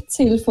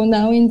Geburtshilfe und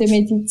auch in der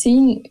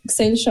Medizin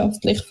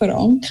gesellschaftlich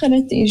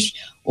verankert ist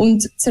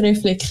und zu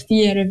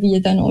reflektieren,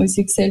 wie dann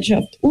unsere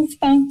Gesellschaft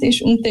aufgebaut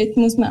ist. Und dort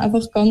muss man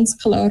einfach ganz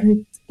klar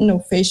heute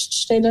noch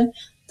feststellen,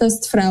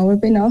 dass die Frauen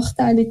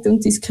benachteiligt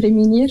und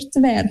diskriminiert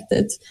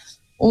werden.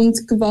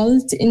 Und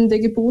Gewalt in der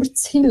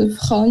Geburtshilfe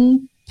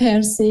kann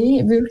per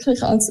se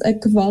wirklich als eine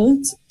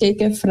Gewalt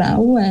gegen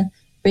Frauen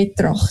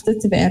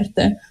betrachtet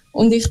werden.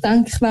 Und ich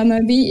denke, wenn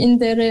man wie in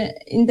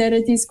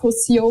der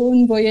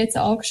Diskussion, die jetzt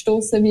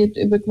angestoßen wird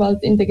über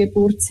Gewalt in der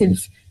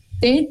Geburtshilfe,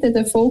 dort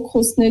den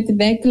Fokus nicht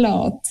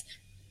weglässt,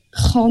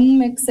 kann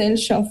man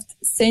Gesellschaft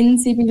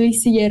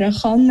sensibilisieren,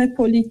 kann man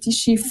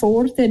politische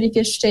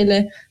Forderungen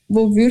stellen, die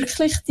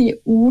wirklich die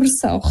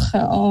Ursachen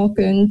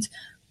angehen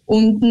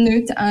und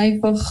nicht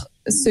einfach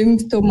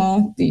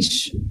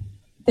symptomatisch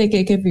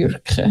dagegen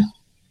wirken.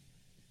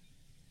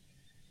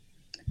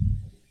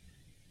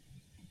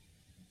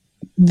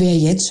 Wäre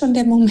jetzt schon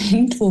der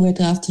Moment, wo wir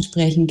darauf zu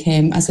sprechen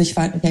kämen? Also ich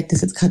habe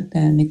das jetzt gerade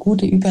eine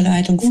gute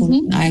Überleitung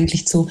gefunden,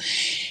 eigentlich zu,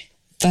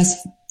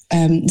 was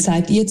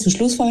seid ihr zur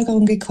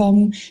Schlussfolgerung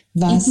gekommen,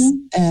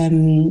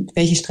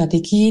 welche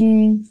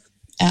Strategien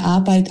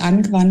erarbeitet,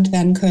 angewandt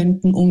werden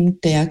könnten, um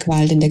der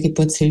Gewalt in der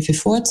Geburtshilfe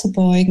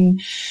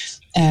vorzubeugen?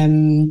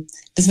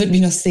 Das würde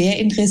mich noch sehr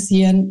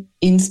interessieren,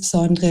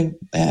 insbesondere,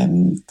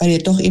 weil ihr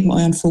doch eben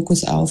euren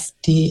Fokus auf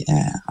die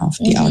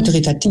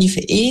autoritative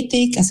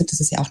Ethik, also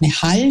das ist ja auch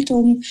eine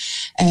Haltung,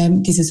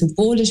 diese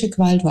symbolische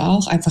Gewalt, wo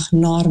auch einfach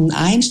Normen,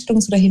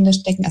 Einstellungen so dahinter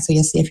stecken, also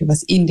ja sehr viel,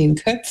 was in den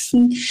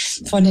Köpfen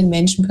von den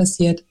Menschen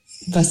passiert,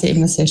 was ja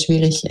immer sehr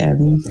schwierig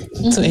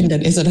zu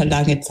ändern ist oder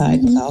lange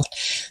Zeit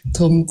braucht.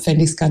 Darum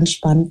fände ich es ganz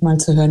spannend, mal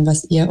zu hören,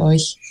 was ihr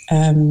euch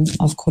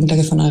auf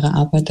Grundlage von eurer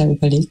Arbeit da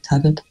überlegt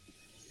hattet.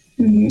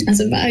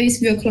 Also was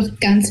uns wirklich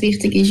ganz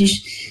wichtig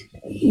ist,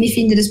 wir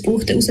finden, es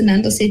braucht eine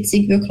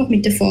Auseinandersetzung wirklich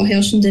mit den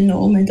vorherrschenden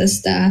Normen,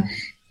 dass das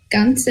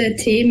ganze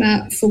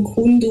Thema von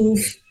Grund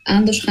auf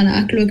anders kann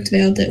angeschaut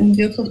werden und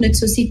wirklich nicht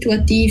so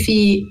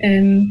situative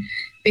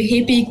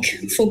Behebung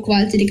von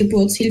Gewalt in der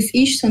Geburtshilfe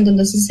ist, sondern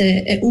dass es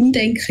ein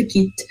Umdenken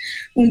gibt.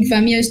 Und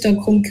was wir uns da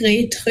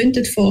konkret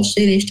könnten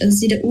vorstellen, ist, dass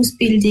es in der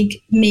Ausbildung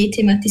mehr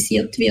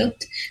thematisiert wird,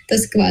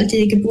 dass Gewalt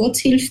in der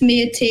Geburtshilfe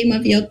mehr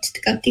Thema wird,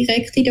 gerade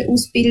direkt in der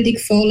Ausbildung,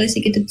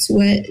 Vorlesungen dazu,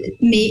 mehr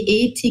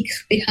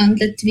Ethik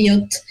behandelt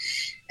wird,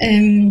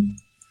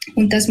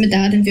 und dass man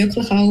da dann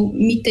wirklich auch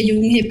mit den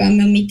jungen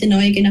Hebammen und mit den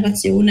neuen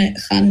Generationen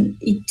kann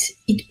in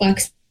die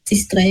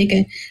Praxis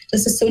tragen.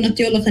 Dass es so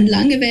natürlich ein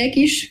langer Weg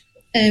ist,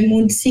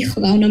 und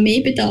sicher auch noch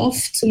mehr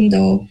Bedarf, um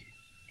da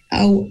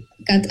auch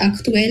gerade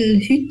aktuell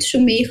heute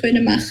schon mehr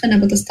können machen,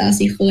 aber dass da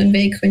sicher ein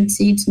Weg sein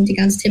könnte, um die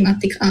ganze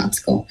Thematik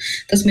anzugehen,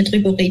 dass man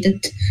darüber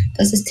redet,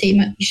 dass es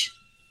Thema ist.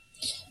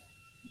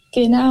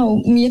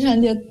 Genau, wir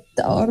haben ja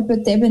die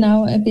Arbeit eben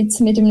auch ein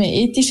bisschen mit einem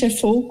ethischen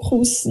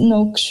Fokus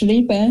noch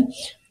geschrieben.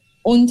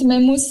 Und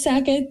man muss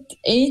sagen, die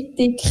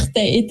Ethik,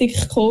 der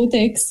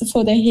Ethikkodex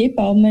der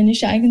Hebammen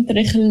ist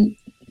eigentlich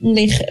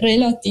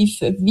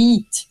relativ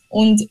weit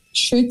und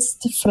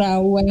schützt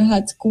Frauen,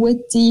 hat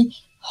gute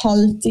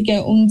Haltungen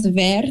und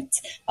Werte.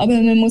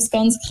 Aber man muss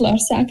ganz klar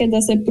sagen,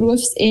 dass eine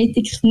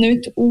Berufsethik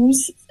nicht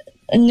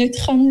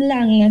kann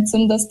länger,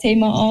 um das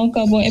Thema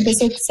anzugehen, das eben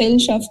so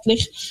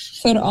gesellschaftlich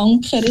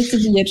verankert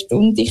wird.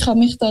 Und ich kann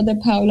mich da der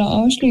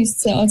Paula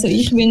anschliessen. Also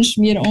ich wünsche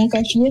mir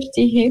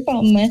engagierte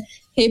Hebammen,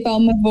 die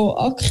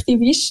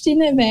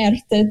Aktivistinnen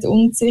werden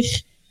und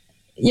sich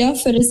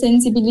für eine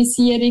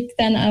Sensibilisierung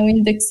dann auch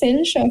in der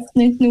Gesellschaft,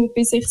 nicht nur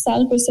bei sich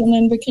selber,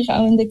 sondern wirklich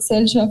auch in der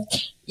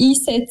Gesellschaft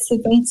einsetzen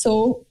und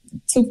so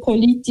zu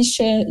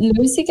politischen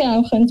Lösungen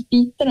auch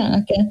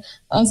beitragen können.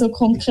 Also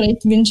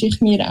konkret wünsche ich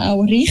mir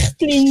auch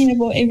Richtlinien,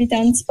 die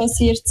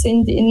evidenzbasiert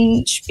sind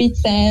in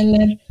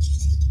Spitälern.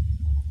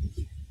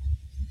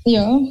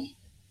 Ja,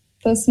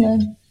 dass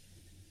man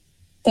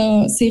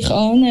da sich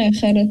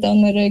annähert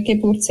an einer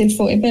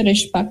Geburtshilfe, die eben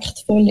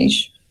respektvoll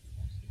ist.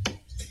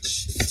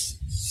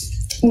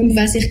 Und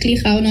was ich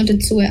gleich auch noch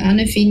dazu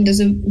finde,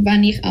 also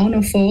wenn ich auch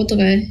noch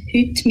fordere,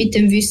 heute mit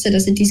dem Wissen,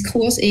 dass eine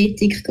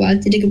Diskursethik,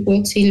 Gewalt in der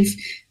Geburtshilfe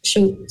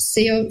schon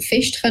sehr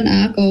fest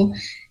angehen kann,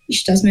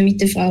 ist, dass man mit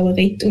den Frauen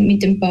redet und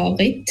mit dem Paar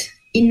redet,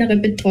 in einer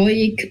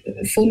Betreuung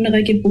von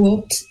einer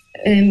Geburt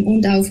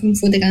und auch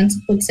von dem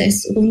ganzen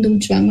Prozess rund um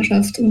die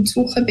Schwangerschaft und das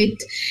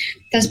Wochenbett,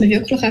 dass man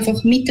wirklich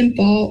einfach mit dem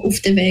Paar auf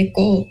den Weg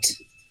geht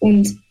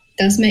und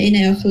dass man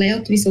ihnen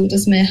erklärt, wieso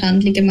dass man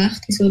Handlungen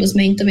macht, wieso dass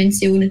man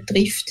Interventionen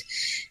trifft,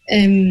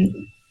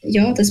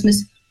 dass man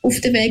es auf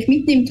den Weg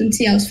mitnimmt und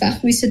sie als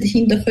Fachwissen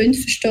dahinter können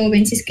verstehen,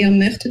 wenn sie es gerne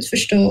möchten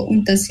verstehen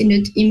und dass sie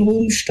nicht im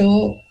Raum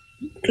stehen,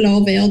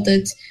 klar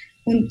werden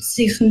und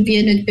sich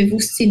wie nicht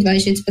bewusst sind, was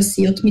ist jetzt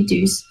passiert mit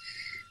uns.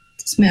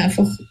 Dass man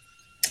einfach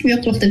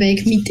wirklich den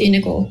Weg mit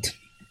ihnen geht.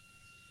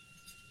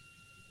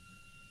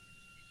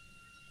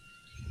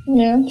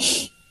 Ja.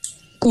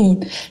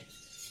 Gut,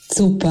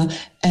 super.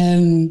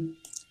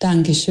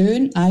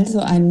 Dankeschön. Also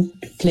ein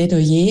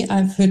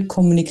Plädoyer für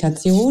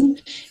Kommunikation.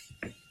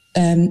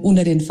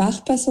 unter den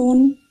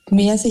Fachpersonen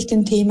mehr sich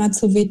dem Thema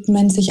zu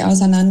widmen, sich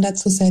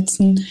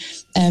auseinanderzusetzen,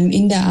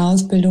 in der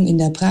Ausbildung, in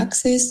der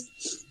Praxis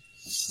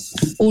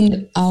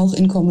und auch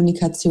in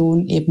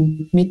Kommunikation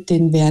eben mit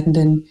den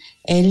werdenden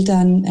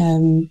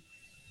Eltern,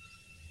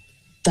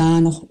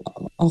 da noch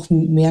auch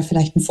mehr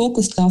vielleicht einen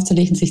Fokus drauf zu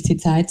legen, sich die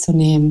Zeit zu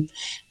nehmen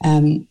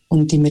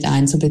und die mit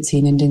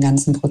einzubeziehen in den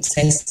ganzen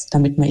Prozess,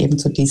 damit man eben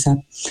zu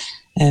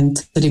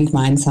dem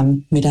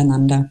gemeinsamen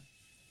Miteinander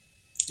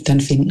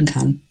dann finden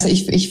kann. Also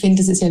ich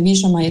finde, es ist ja wie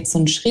schon mal jetzt so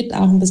ein Schritt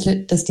auch ein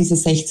bisschen, dass diese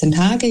 16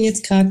 Tage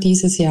jetzt gerade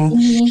dieses Jahr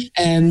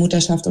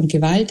Mutterschaft und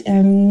Gewalt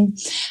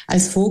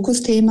als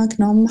Fokusthema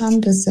genommen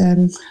haben. Das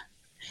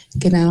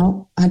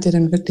genau hat ja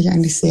dann wirklich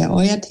eigentlich sehr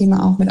euer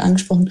Thema auch mit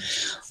angesprochen.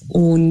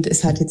 Und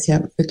es hat jetzt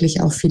ja wirklich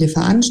auch viele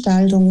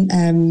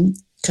Veranstaltungen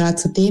gerade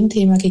zu dem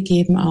Thema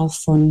gegeben, auch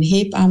von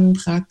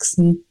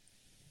Hebammenpraxen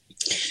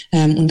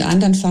und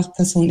anderen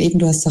Fachpersonen. Eben,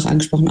 du hast es auch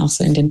angesprochen, auch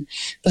so in den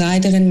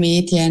breiteren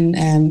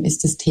Medien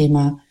ist das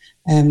Thema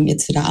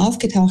jetzt wieder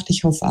aufgetaucht.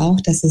 Ich hoffe auch,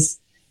 dass es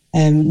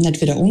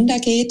nicht wieder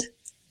untergeht,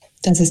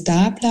 dass es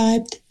da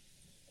bleibt.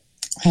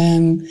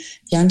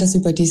 Ja, und dass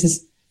über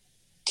dieses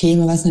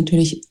Thema, was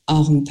natürlich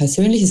auch ein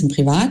persönliches, ein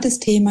privates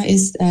Thema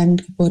ist,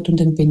 Geburt und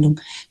Entbindung,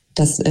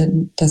 dass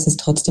es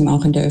trotzdem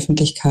auch in der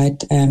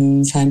Öffentlichkeit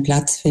seinen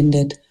Platz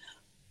findet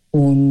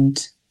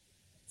und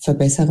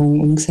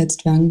Verbesserungen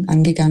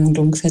angegangen und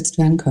umgesetzt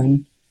werden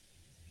können.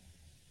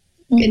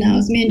 Genau,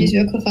 also wir haben uns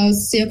wirklich auch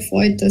sehr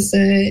gefreut, dass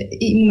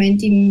im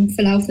Moment im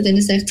Verlauf von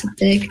diesen 16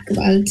 Tagen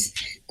Gewalt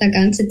das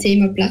ganze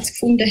Thema Platz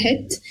gefunden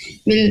hat.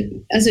 Weil,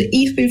 also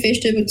ich bin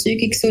fest der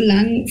Überzeugung,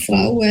 solange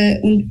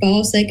Frauen und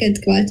Paare sagen,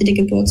 Gewalt in der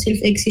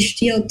Geburtshilfe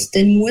existiert,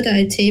 dann muss das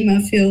ein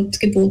Thema für die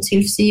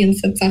Geburtshilfe sein und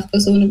für die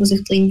Fachpersonen, die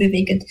sich drin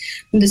bewegen.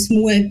 Und es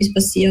muss etwas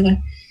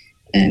passieren.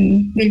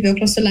 Weil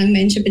wirklich, solange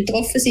Menschen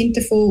betroffen sind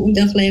davon und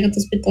erklären,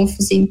 dass sie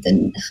betroffen sind,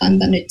 dann kann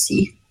das nicht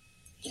sein.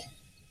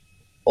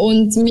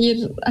 Und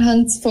wir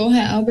haben es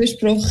vorher auch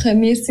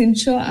besprochen, wir sind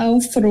schon auch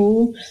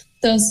froh,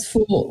 dass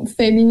von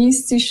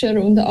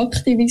feministischer und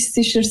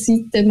aktivistischer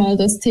Seite mal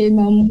das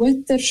Thema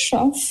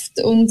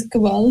Mutterschaft und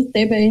Gewalt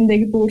eben in der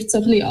Geburt so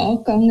ein bisschen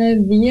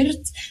angegangen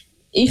wird.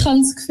 Ich habe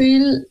das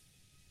Gefühl,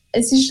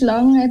 es ist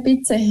lange ein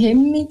bisschen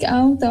Hemmung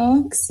auch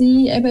da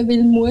gewesen, eben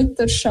weil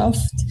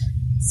Mutterschaft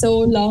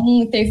so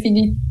lange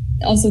definierend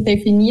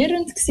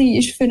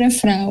war für eine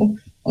Frau.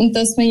 Und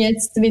dass man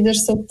jetzt wieder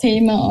so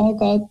Themen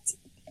angeht,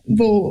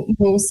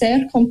 wo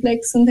sehr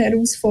komplex und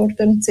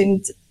herausfordernd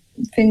sind,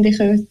 finde ich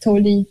eine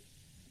tolle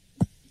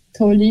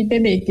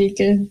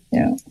Bewegung.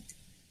 Ja.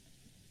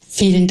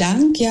 Vielen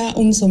Dank, ja,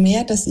 umso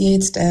mehr, dass ihr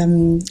jetzt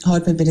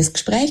heute wieder das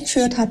Gespräch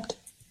geführt habt.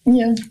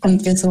 Ja.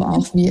 Und wir so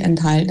auch wie ein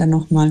Teil dann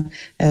nochmal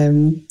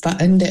in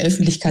der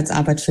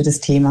Öffentlichkeitsarbeit für das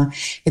Thema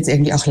jetzt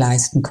irgendwie auch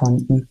leisten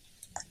konnten.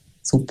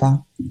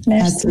 Super.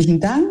 Merci. Herzlichen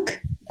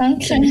Dank.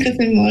 Danke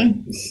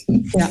vielmals.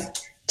 Ja.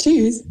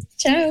 Tschüss.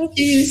 Ciao.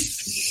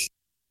 Tschüss.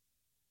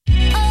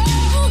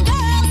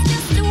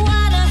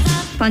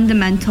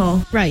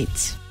 Fundamental. Right.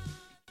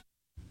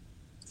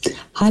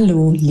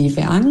 Hallo,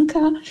 liebe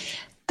Anka.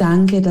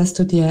 Danke, dass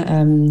du dir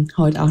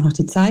heute auch noch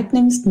die Zeit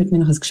nimmst, mit mir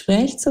noch das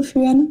Gespräch zu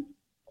führen.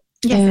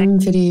 Ja,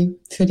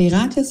 für die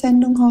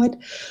Radiosendung heute.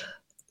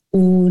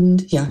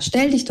 Und ja,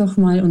 stell dich doch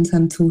mal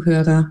unseren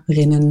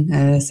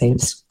Zuhörerinnen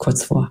selbst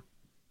kurz vor.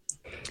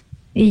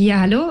 Ja,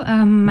 hallo,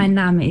 mein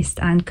Name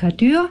ist Anka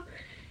Dürr.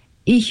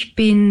 Ich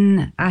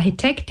bin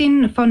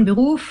Architektin von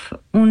Beruf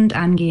und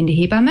angehende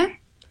Hebamme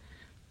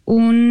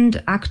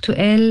und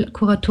aktuell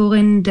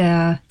Kuratorin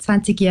der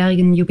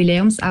 20-jährigen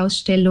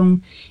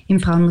Jubiläumsausstellung im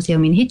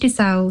Frauenmuseum in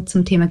Hittisau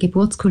zum Thema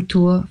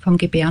Geburtskultur, vom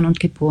Gebären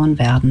und Geboren,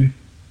 werden.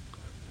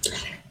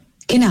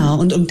 Genau,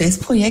 und um das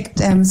Projekt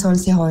soll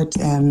es ja heute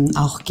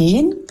auch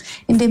gehen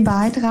in dem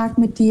Beitrag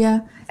mit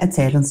dir.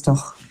 Erzähl uns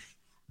doch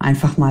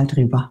einfach mal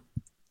drüber.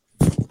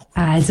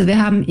 Also wir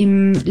haben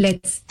im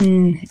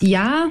letzten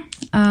Jahr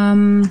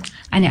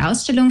eine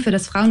Ausstellung für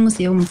das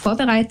Frauenmuseum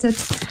vorbereitet,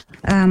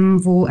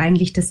 wo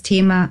eigentlich das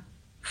Thema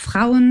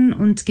Frauen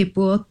und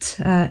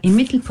Geburt im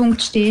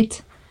Mittelpunkt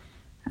steht.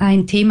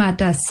 Ein Thema,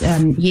 das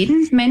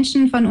jeden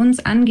Menschen von uns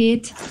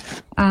angeht,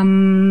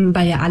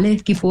 weil ja alle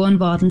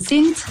geboren worden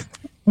sind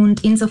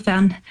und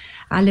insofern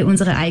alle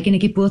unsere eigene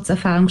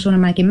Geburtserfahrung schon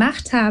einmal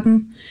gemacht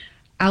haben.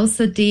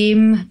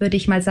 Außerdem würde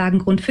ich mal sagen,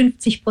 rund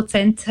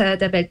 50%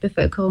 der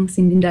Weltbevölkerung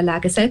sind in der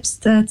Lage,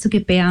 selbst zu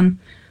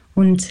gebären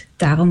und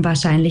darum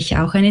wahrscheinlich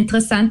auch ein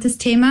interessantes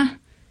Thema.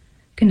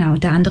 Genau,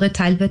 der andere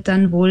Teil wird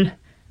dann wohl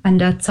an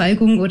der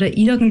Zeugung oder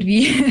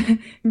irgendwie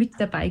mit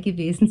dabei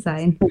gewesen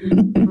sein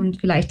und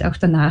vielleicht auch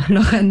danach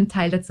noch einen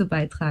Teil dazu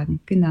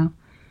beitragen. Genau.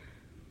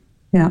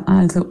 Ja,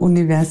 also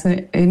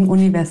ein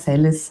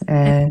universelles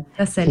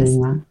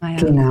Thema. Ja.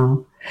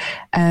 Genau.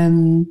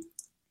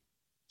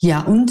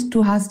 Ja, und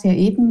du hast ja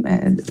eben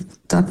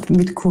dort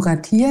mit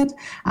kuratiert,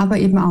 aber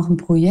eben auch ein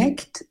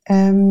Projekt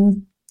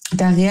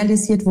da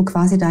realisiert, wo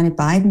quasi deine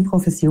beiden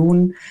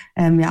Professionen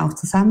ja auch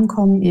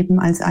zusammenkommen, eben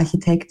als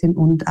Architektin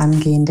und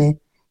angehende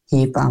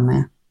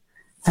Hebamme.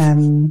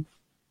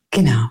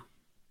 Genau.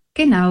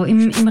 Genau,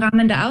 im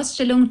Rahmen der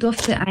Ausstellung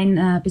durfte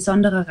ein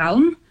besonderer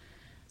Raum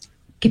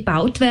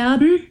gebaut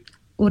werden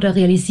oder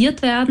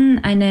realisiert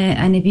werden,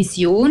 eine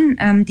Vision,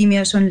 die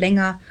mir schon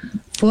länger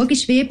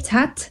vorgeschwebt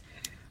hat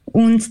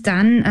und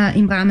dann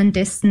im Rahmen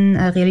dessen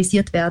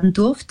realisiert werden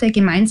durfte,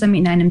 gemeinsam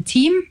in einem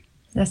Team.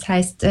 Das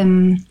heißt,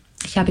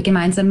 ich habe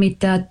gemeinsam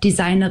mit der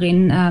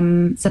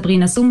Designerin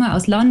Sabrina Summer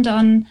aus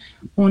London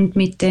und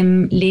mit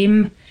dem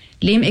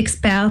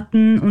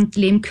Lehmexperten und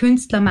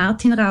Lehmkünstler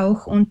Martin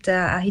Rauch und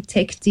der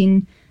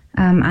Architektin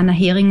Anna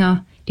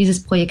Heringer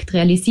dieses Projekt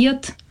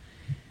realisiert.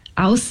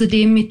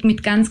 Außerdem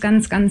mit ganz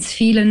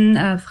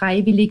vielen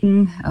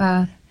freiwilligen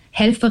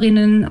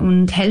Helferinnen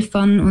und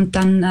Helfern und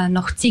dann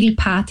noch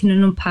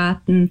Ziegelpatinnen und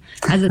Paten.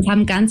 Also es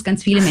haben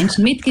ganz viele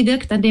Menschen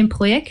mitgewirkt an dem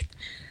Projekt.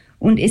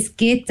 Und es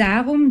geht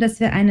darum, dass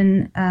wir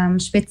einen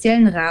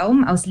speziellen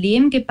Raum aus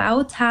Lehm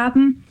gebaut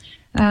haben,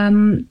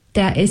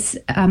 der es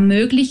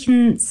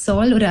ermöglichen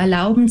soll oder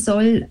erlauben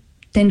soll,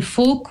 den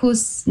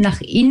Fokus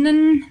nach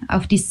innen,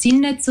 auf die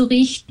Sinne zu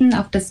richten,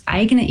 auf das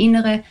eigene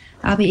Innere,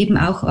 aber eben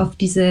auch auf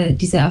diese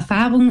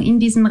Erfahrung in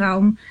diesem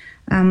Raum,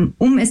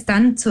 um es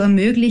dann zu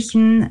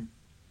ermöglichen,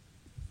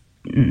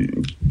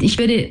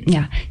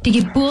 die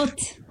Geburt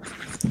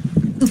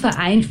zu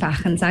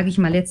vereinfachen, sage ich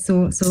mal jetzt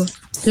so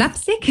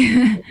flapsig.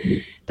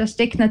 Da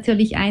steckt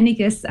natürlich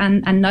einiges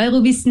an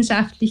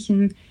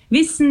neurowissenschaftlichem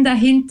Wissen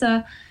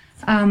dahinter.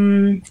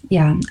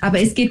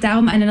 Aber es geht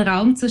darum, einen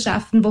Raum zu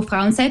schaffen, wo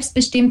Frauen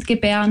selbstbestimmt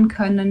gebären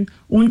können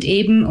und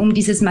eben um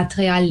dieses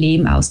Material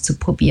Lehm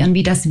auszuprobieren,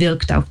 wie das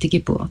wirkt auf die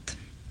Geburt.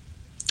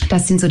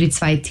 Das sind so die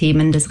 2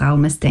 Themen des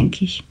Raumes,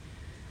 denke ich.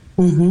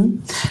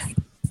 Mhm.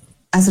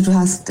 Also du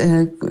hast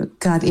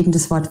gerade eben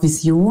das Wort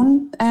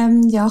Vision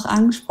ja auch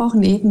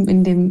angesprochen, eben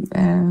in dem,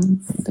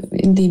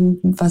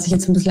 was ich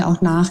jetzt ein bisschen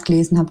auch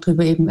nachgelesen habe,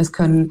 drüber eben, es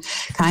können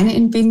keine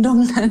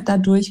Entbindungen da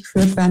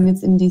durchgeführt werden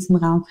jetzt in diesem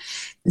Raum.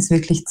 Ist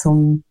wirklich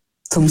zum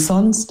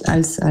Sonst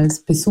als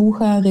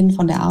Besucherin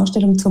von der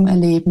Ausstellung zum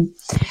Erleben.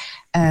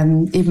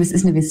 Eben, es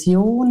ist eine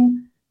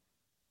Vision,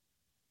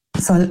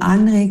 soll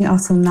anregen,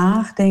 auch zum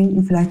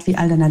Nachdenken, vielleicht wie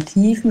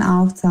Alternativen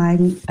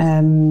aufzeigen,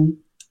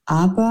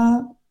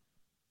 aber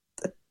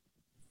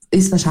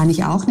ist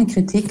wahrscheinlich auch eine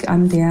Kritik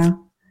an der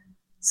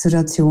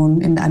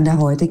Situation an der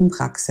heutigen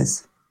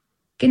Praxis.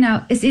 Genau,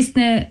 es ist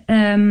eine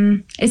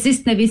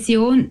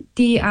Vision,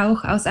 die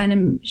auch aus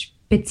einem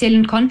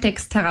speziellen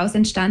Kontext heraus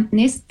entstanden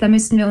ist. Da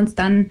müssen wir uns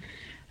dann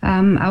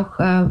auch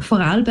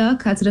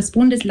Vorarlberg, also das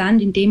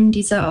Bundesland, in dem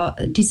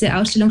diese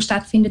Ausstellung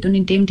stattfindet und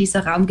in dem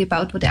dieser Raum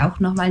gebaut wurde,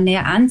 auch nochmal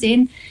näher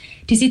ansehen.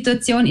 Die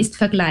Situation ist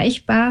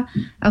vergleichbar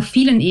auf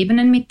vielen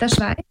Ebenen mit der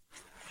Schweiz.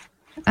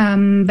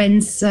 Wenn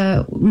es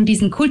um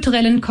diesen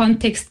kulturellen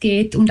Kontext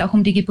geht und auch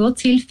um die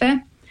Geburtshilfe.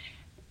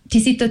 Die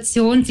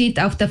Situation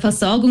sieht auf der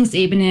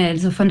Versorgungsebene,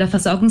 also von der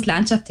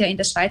Versorgungslandschaft her in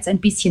der Schweiz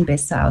ein bisschen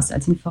besser aus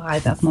als in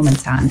Vorarlberg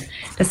momentan.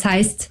 Das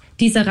heißt,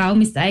 dieser Raum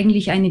ist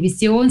eigentlich eine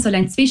Vision, soll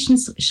ein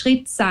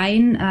Zwischenschritt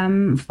sein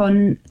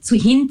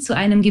hin zu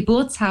einem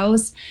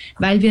Geburtshaus,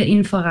 weil wir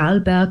in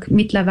Vorarlberg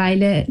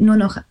mittlerweile nur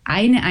noch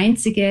eine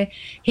einzige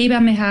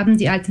Hebamme haben,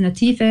 die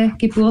alternative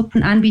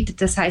Geburten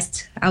anbietet, das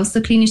heißt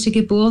außerklinische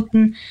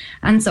Geburten.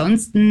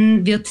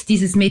 Ansonsten wird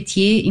dieses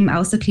Metier im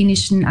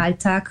außerklinischen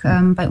Alltag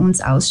bei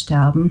uns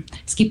aussterben.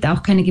 Es gibt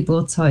auch keine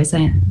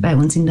Geburtshäuser bei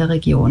uns in der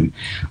Region.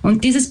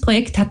 Und dieses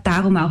Projekt hat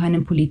darum auch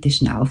einen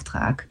politischen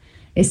Auftrag.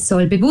 Es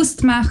soll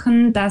bewusst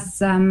machen,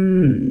 dass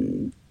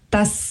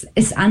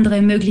es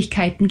andere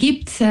Möglichkeiten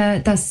gibt,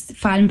 dass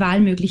vor allem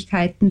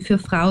Wahlmöglichkeiten für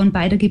Frauen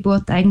bei der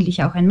Geburt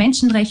eigentlich auch ein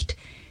Menschenrecht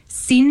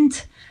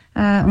sind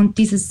und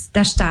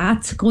der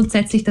Staat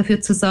grundsätzlich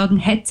dafür zu sorgen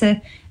hätte,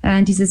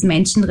 dieses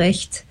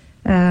Menschenrecht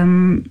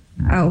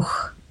auch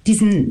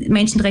diesem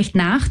Menschenrecht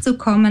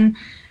nachzukommen.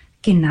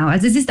 Genau,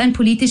 also es ist ein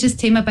politisches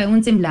Thema bei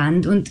uns im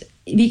Land und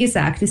wie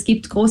gesagt, es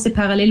gibt große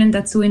Parallelen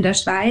dazu in der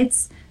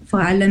Schweiz, vor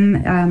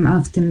allem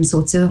auf dem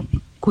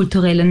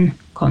soziokulturellen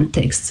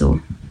Kontext so.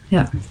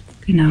 Ja,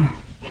 genau.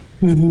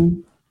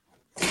 Mhm.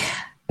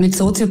 Mit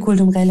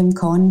soziokulturellem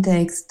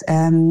Kontext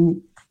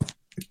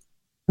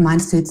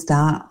meinst du jetzt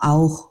da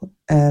auch,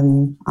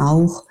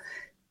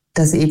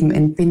 dass eben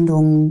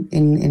Entbindungen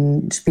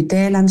in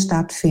Spitälern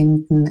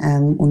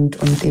stattfinden und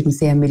eben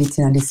sehr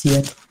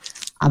medizinalisiert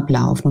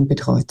ablaufen und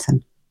betreut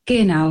sind?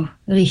 Genau,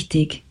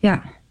 richtig,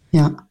 ja.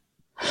 Ja.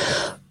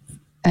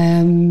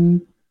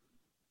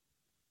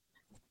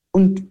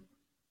 Und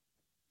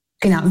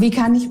genau, wie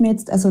kann ich mir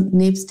jetzt, also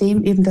nebst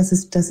dem eben, dass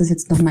es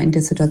jetzt nochmal in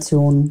der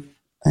Situation,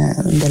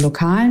 in der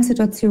lokalen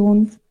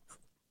Situation,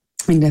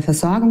 in der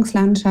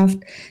Versorgungslandschaft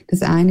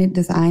das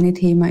eine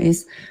Thema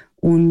ist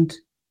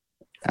und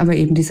aber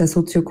eben dieser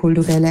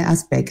soziokulturelle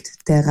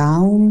Aspekt, der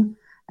Raum,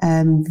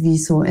 wie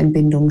so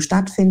Entbindungen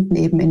stattfinden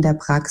eben in der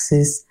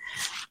Praxis.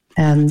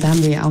 Da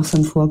haben wir ja auch so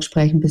im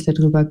Vorgespräch ein bisschen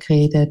drüber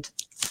geredet.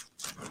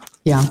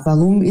 Ja,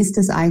 warum ist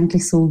es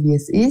eigentlich so, wie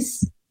es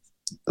ist?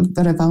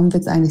 Oder warum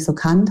wird es eigentlich so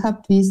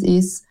gehandhabt, wie es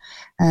ist?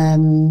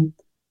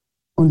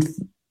 Und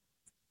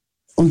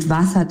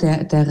was hat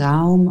der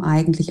Raum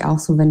eigentlich auch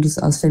so, wenn du es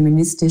aus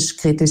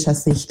feministisch-kritischer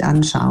Sicht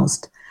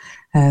anschaust?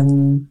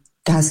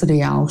 da hast du dir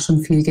ja auch schon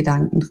viel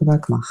Gedanken drüber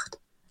gemacht.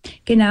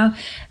 Genau.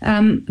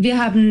 Wir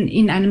haben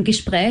in einem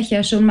Gespräch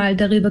ja schon mal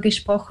darüber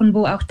gesprochen,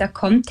 wo auch der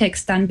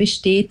Kontext dann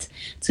besteht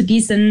zu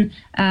diesen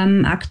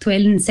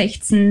aktuellen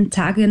 16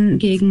 Tagen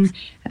gegen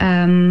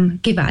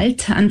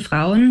Gewalt an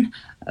Frauen,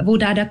 wo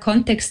da der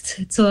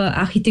Kontext zur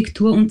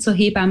Architektur und zur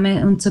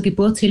Hebamme und zur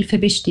Geburtshilfe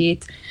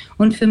besteht.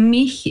 Und für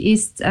mich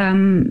ist,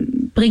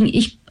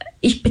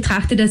 ich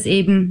betrachte das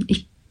eben,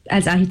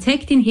 als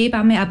Architektin,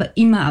 Hebamme, aber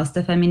immer aus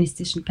der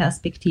feministischen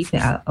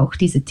Perspektive auch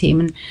diese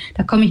Themen.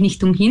 Da komme ich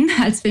nicht umhin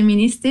als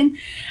Feministin.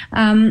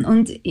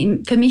 Und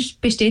für mich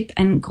besteht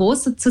ein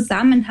großer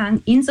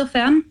Zusammenhang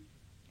insofern,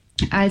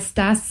 als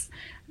dass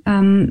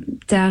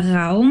der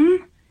Raum,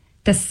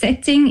 das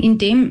Setting, in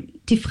dem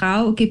die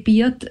Frau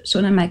gebiert,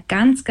 schon einmal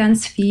ganz,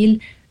 ganz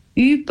viel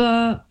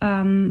über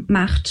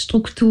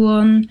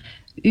Machtstrukturen,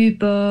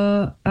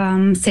 über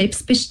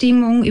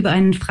Selbstbestimmung, über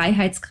einen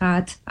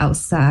Freiheitsgrad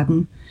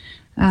aussagen.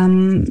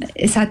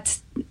 Es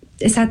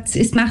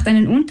macht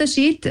einen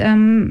Unterschied,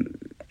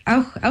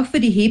 auch für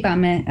die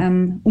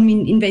Hebamme,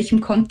 in welchem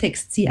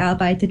Kontext sie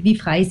arbeitet, wie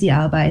frei sie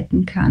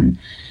arbeiten kann.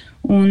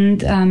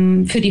 Und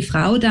für die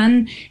Frau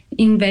dann,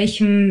 in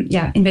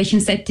welchem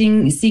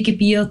Setting sie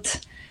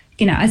gebiert.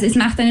 Genau, also es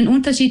macht einen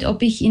Unterschied,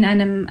 ob ich in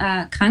einem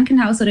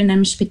Krankenhaus oder in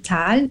einem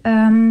Spital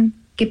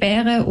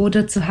gebäre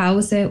oder zu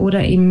Hause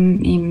oder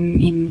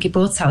im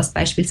Geburtshaus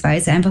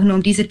beispielsweise, einfach nur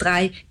um diese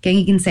 3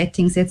 gängigen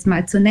Settings jetzt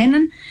mal zu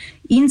nennen.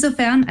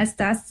 Insofern, als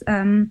dass,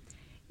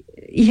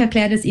 ich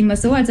erkläre das immer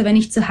so, also wenn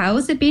ich zu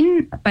Hause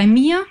bin, bei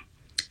mir,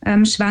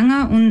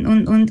 schwanger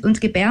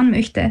und gebären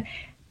möchte,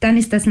 dann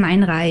ist das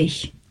mein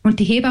Reich. Und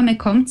die Hebamme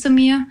kommt zu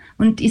mir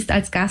und ist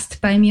als Gast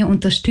bei mir,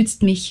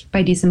 unterstützt mich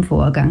bei diesem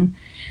Vorgang.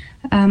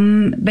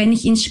 Wenn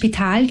ich ins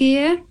Spital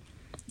gehe,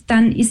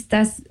 dann ist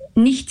das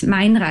nicht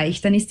mein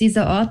Reich, dann ist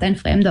dieser Ort ein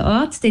fremder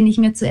Ort, den ich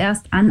mir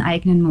zuerst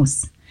aneignen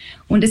muss.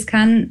 Und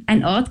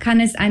ein Ort kann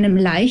es einem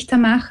leichter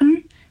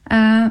machen,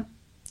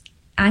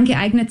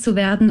 angeeignet zu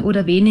werden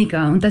oder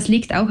weniger. Und das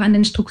liegt auch an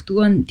den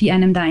Strukturen, die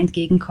einem da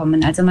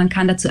entgegenkommen. Also man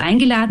kann dazu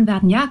eingeladen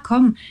werden, ja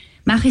komm,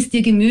 mach es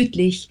dir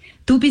gemütlich.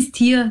 Du bist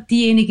hier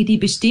diejenige, die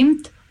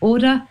bestimmt.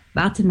 Oder,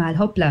 warte mal,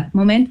 hoppla,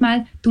 Moment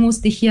mal, du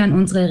musst dich hier an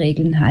unsere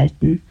Regeln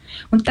halten.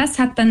 Und das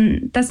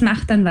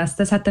macht dann was,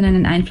 das hat dann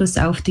einen Einfluss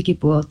auf die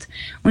Geburt.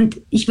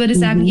 Und ich würde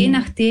sagen, je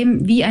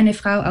nachdem, wie eine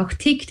Frau auch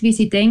tickt, wie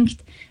sie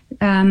denkt,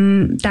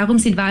 darum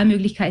sind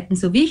Wahlmöglichkeiten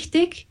so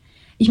wichtig.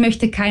 Ich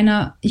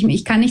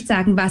kann nicht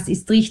sagen, was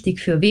ist richtig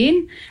für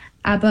wen,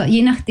 aber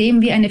je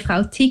nachdem, wie eine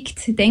Frau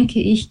tickt,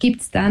 denke ich,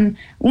 gibt es dann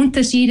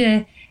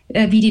Unterschiede,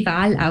 wie die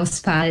Wahl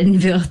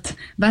ausfallen wird,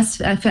 was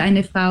für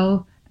eine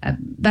Frau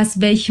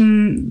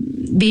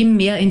wem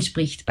mehr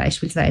entspricht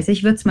beispielsweise.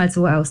 Ich würde es mal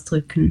so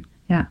ausdrücken.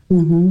 Ja.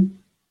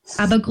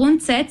 Aber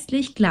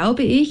grundsätzlich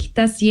glaube ich,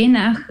 dass je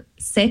nach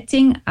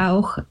Setting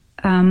auch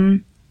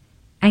ein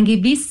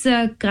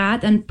gewisser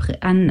Grad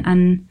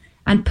an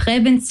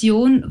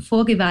Prävention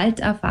vor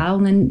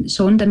Gewalterfahrungen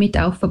schon damit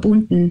auch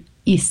verbunden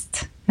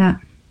ist.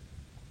 Ja,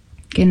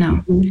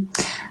 genau.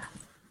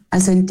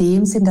 Also in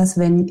dem Sinn, dass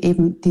wenn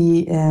eben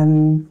die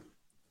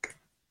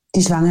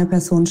schwangere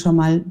Person schon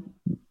mal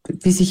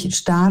wie sich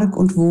stark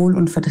und wohl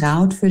und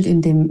vertraut fühlt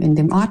in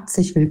dem Ort,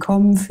 sich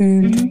willkommen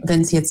fühlt,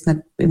 wenn sie jetzt nicht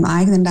im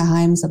eigenen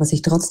daheim ist, aber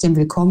sich trotzdem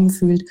willkommen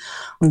fühlt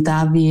und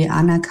da wie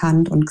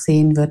anerkannt und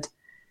gesehen wird,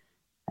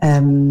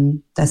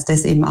 dass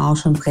das eben auch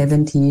schon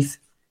präventiv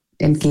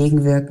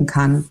entgegenwirken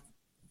kann,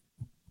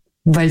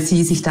 weil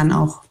sie sich dann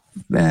auch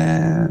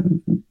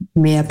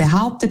mehr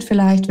behauptet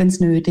vielleicht, wenn es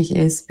nötig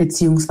ist,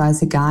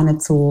 beziehungsweise gar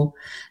nicht so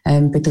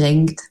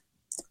bedrängt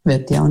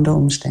wird, ja, unter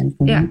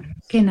Umständen. Ja,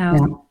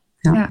 genau.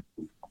 Ja.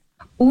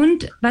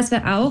 Und was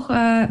ich auch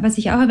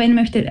erwähnen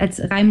möchte,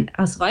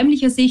 aus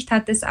räumlicher Sicht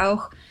hat es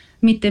auch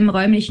mit dem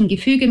räumlichen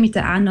Gefüge, mit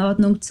der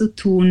Anordnung zu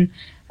tun.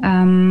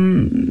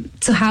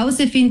 Zu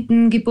Hause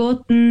finden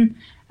Geburten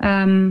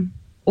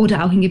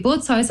oder auch in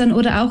Geburtshäusern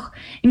oder auch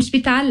im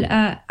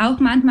Spital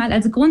auch manchmal,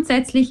 also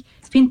grundsätzlich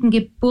finden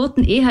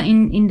Geburten eher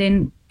in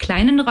den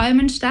kleinen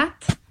Räumen statt.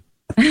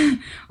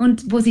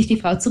 Und wo sich die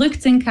Frau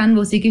zurückziehen kann,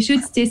 wo sie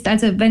geschützt ist.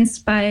 Also wenn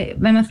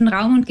man von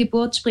Raum und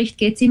Geburt spricht,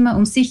 geht es immer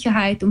um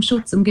Sicherheit, um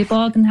Schutz, um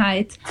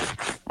Geborgenheit.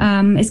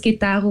 Es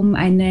geht darum,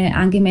 eine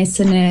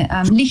angemessene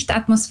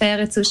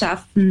Lichtatmosphäre zu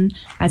schaffen,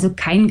 also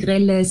kein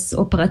grelles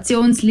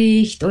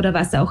Operationslicht oder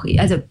was auch,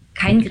 also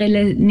kein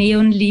grelle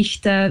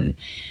Neonlichter.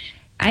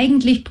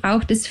 Eigentlich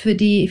braucht es für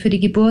die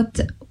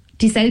Geburt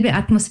dieselbe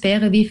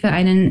Atmosphäre wie für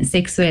einen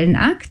sexuellen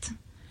Akt.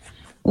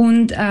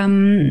 Und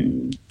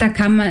da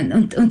kann man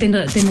und den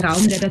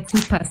Raum, der dazu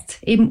passt,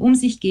 eben um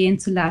sich gehen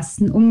zu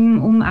lassen,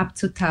 um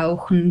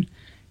abzutauchen,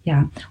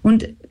 ja.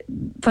 Und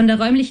von der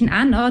räumlichen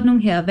Anordnung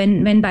her,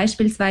 wenn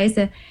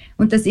beispielsweise,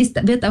 und das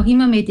wird auch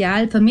immer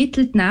medial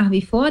vermittelt, nach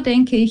wie vor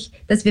denke ich,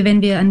 dass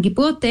wenn wir an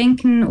Geburt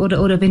denken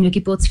oder wenn wir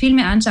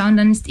Geburtsfilme anschauen,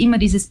 dann ist immer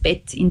dieses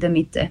Bett in der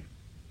Mitte.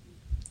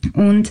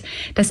 Und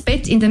das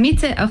Bett in der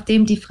Mitte, auf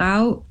dem die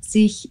Frau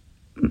sich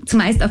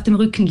zumeist auf dem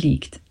Rücken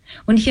liegt.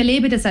 Und ich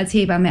erlebe das als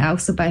Hebamme auch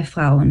so bei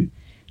Frauen.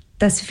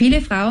 dass viele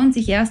Frauen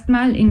sich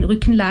erstmal in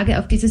Rückenlage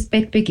auf dieses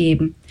Bett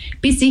begeben,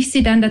 bis ich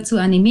sie dann dazu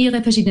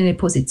animiere, verschiedene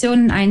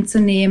Positionen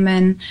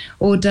einzunehmen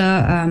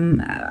oder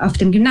auf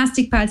dem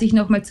Gymnastikball sich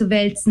nochmal zu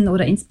wälzen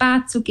oder ins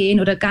Bad zu gehen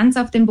oder ganz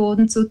auf dem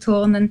Boden zu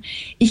turnen.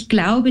 Ich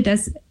glaube,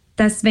 dass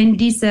wenn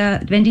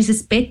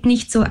dieses Bett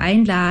nicht so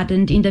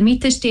einladend in der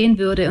Mitte stehen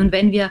würde und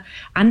wenn wir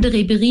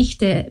andere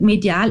Berichte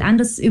medial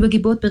anders über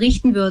Geburt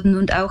berichten würden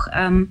und auch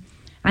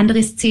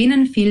andere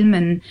Szenen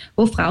filmen,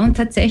 wo Frauen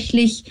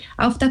tatsächlich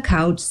auf der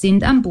Couch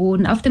sind, am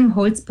Boden, auf dem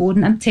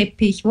Holzboden, am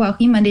Teppich, wo auch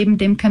immer, neben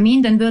dem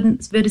Kamin, dann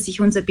würde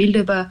sich unser Bild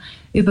über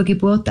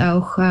Geburt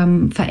auch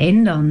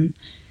verändern.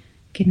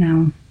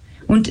 Genau.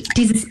 Und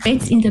dieses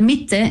Bett in der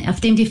Mitte,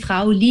 auf dem die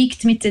Frau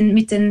liegt mit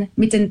den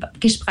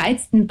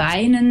gespreizten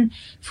Beinen,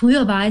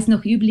 früher war es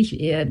noch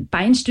üblich,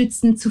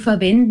 Beinstützen zu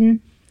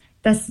verwenden,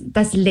 das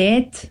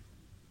lädt.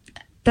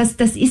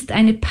 Das ist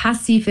eine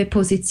passive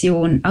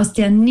Position, aus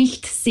der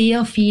nicht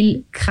sehr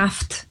viel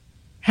Kraft,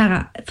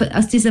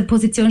 aus dieser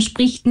Position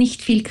spricht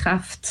nicht viel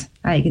Kraft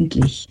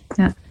eigentlich.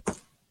 Ja.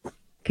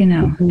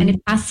 Genau, eine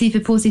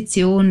passive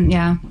Position,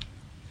 ja,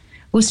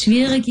 wo es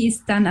schwierig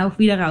ist, dann auch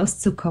wieder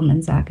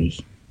rauszukommen, sage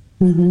ich.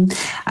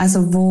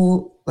 Also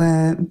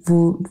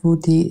wo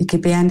die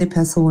gebärende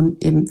Person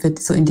eben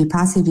wird so in die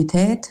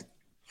Passivität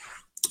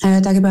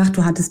da gebracht.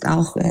 Du hattest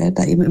auch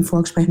da eben im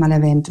Vorgespräch mal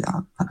erwähnt,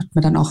 hat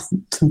man dann auch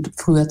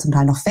früher zum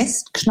Teil noch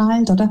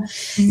festgeschnallt, oder?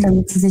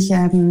 Damit sie sich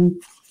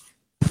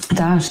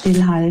da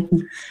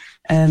stillhalten.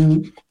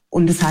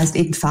 Und das heißt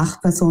eben,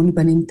 Fachperson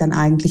übernimmt dann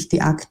eigentlich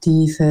die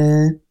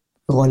aktive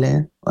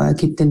Rolle,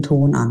 gibt den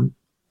Ton an.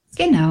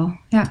 Genau,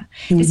 ja.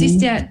 Es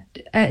ist ja,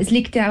 es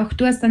liegt ja auch,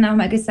 du hast dann auch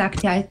mal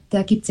gesagt, ja,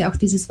 da gibt es ja auch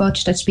dieses Wort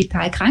statt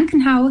Spital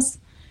Krankenhaus.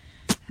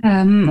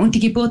 Und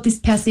die Geburt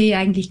ist per se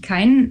eigentlich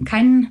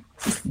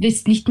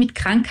ist nicht mit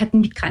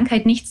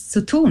Krankheit nichts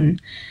zu tun.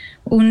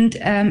 Und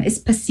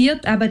es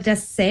passiert aber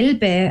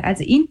dasselbe,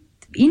 also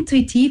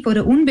intuitiv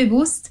oder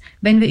unbewusst,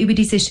 wenn wir über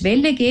diese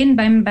Schwelle gehen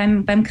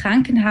beim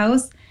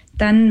Krankenhaus,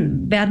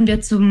 dann werden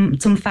wir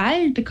zum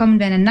Fall, bekommen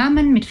wir einen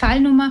Namen mit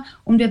Fallnummer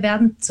und wir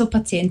werden zur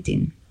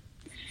Patientin.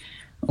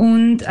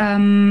 Und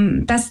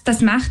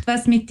das macht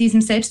was mit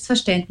diesem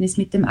Selbstverständnis,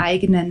 mit dem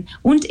eigenen.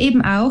 Und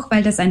eben auch,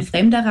 weil das ein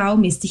fremder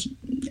Raum ist.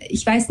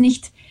 Ich weiß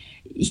nicht,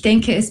 ich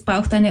denke, es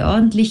braucht eine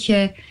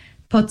ordentliche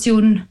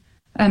Portion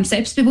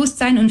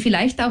Selbstbewusstsein und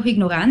vielleicht auch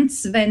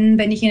Ignoranz, wenn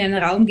ich in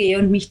einen Raum gehe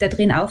und mich da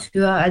drin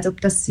aufführe, als ob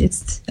das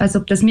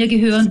mir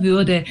gehören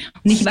würde.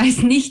 Und ich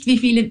weiß nicht, wie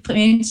viele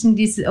Menschen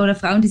oder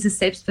Frauen dieses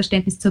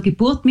Selbstverständnis zur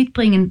Geburt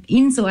mitbringen,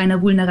 in so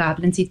einer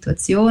vulnerablen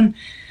Situation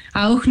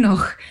auch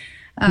noch.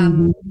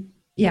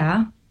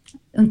 Ja,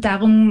 und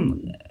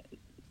darum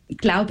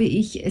glaube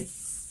ich,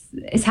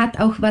 es hat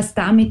auch was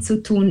damit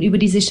zu tun, über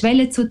diese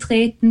Schwelle zu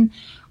treten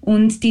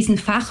und diesen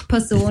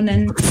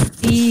Fachpersonen,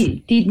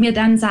 die mir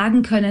dann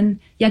sagen können,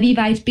 ja, wie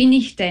weit bin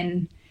ich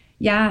denn?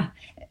 Ja,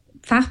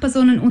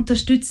 Fachpersonen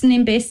unterstützen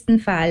im besten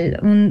Fall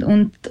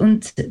und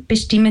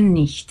bestimmen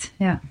nicht,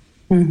 ja,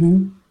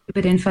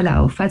 über den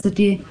Verlauf. Also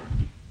die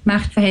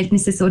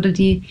Machtverhältnisse oder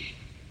die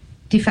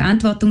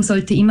Verantwortung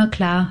sollte immer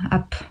klar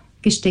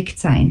abgesteckt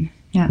sein.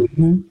 Ja.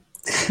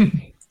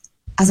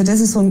 Also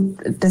das ist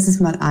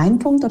mal ein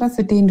Punkt, oder,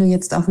 für den du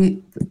jetzt auch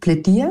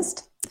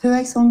plädierst, höre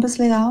ich so ein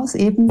bisschen raus,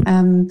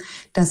 eben,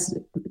 dass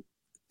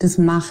das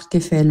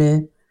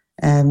Machtgefälle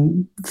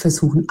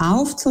versuchen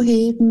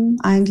aufzuheben,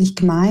 eigentlich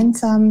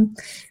gemeinsam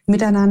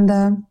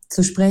miteinander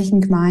zu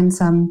sprechen,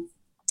 gemeinsam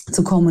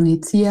zu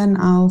kommunizieren,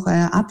 auch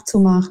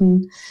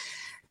abzumachen.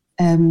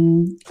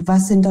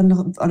 Was sind dann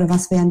noch, oder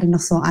was wären denn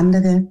noch so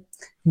andere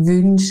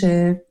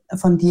Wünsche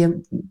von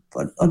dir,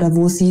 oder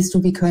wo siehst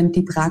du, wie könnte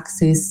die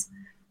Praxis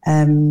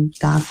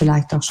da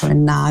vielleicht auch schon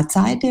in naher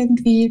Zeit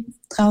irgendwie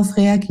drauf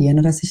reagieren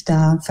oder sich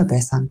da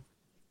verbessern?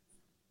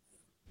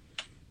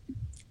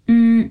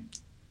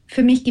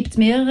 Für mich gibt es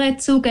mehrere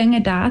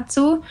Zugänge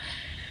dazu.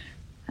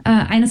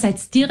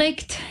 Einerseits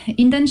direkt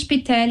in den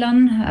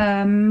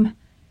Spitälern,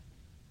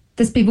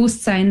 das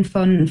Bewusstsein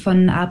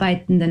von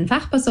arbeitenden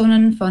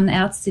Fachpersonen, von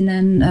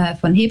Ärztinnen,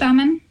 von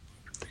Hebammen,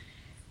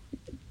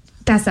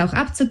 das auch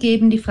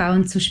abzugeben, die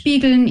Frauen zu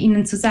spiegeln,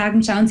 ihnen zu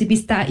sagen, schauen Sie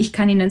bis da, ich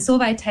kann Ihnen so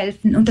weit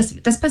helfen. Und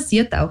das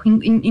passiert auch.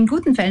 In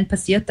guten Fällen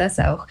passiert das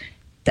auch.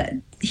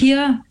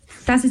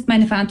 Das ist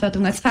meine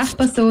Verantwortung als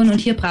Fachperson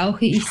und hier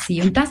brauche ich Sie.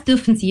 Und das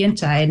dürfen Sie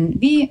entscheiden.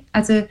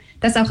 Also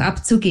das auch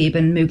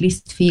abzugeben,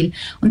 möglichst viel.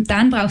 Und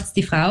dann braucht es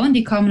die Frauen,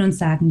 die kommen und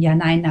sagen, ja,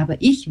 nein, aber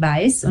ich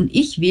weiß und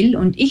ich will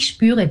und ich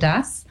spüre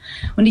das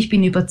und ich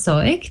bin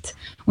überzeugt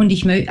und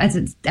ich möchte also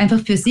einfach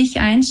für sich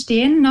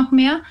einstehen noch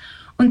mehr.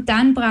 Und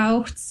dann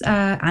braucht es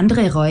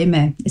andere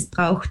Räume. Es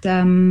braucht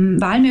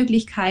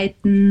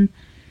Wahlmöglichkeiten,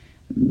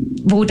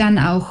 wo dann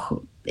auch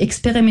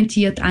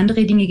experimentiert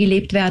andere Dinge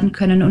gelebt werden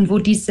können und wo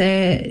diese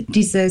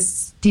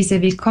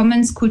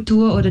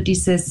Willkommenskultur oder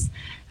dieses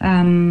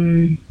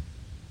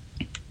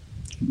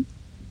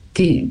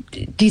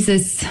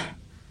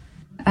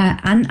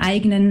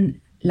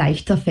Aneignen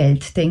leichter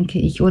fällt, denke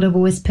ich. Oder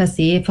wo es per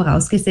se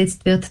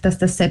vorausgesetzt wird, dass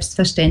das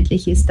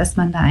selbstverständlich ist, dass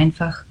man da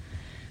einfach,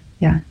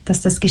 ja,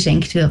 dass das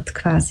geschenkt wird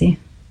quasi.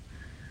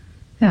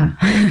 Ja.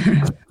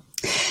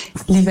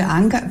 Liebe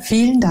Anka,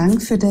 vielen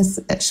Dank für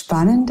das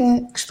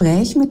spannende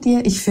Gespräch mit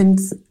dir. Ich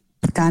finde es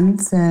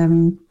ganz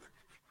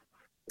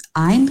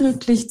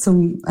eindrücklich,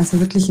 also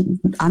wirklich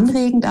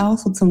anregend auch,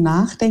 so zum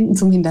Nachdenken,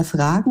 zum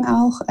Hinterfragen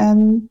auch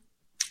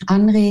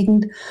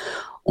anregend.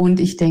 Und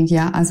ich denke,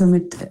 ja, also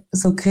mit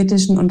so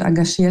kritischen und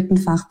engagierten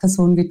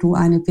Fachpersonen, wie du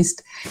eine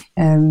bist,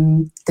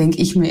 denke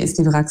ich mir, ist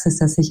die Praxis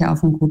da sicher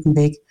auf einem guten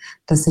Weg,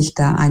 dass sich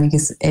da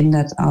einiges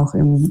ändert, auch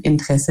im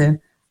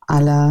Interesse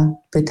aller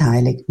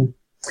Beteiligten.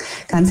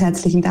 Ganz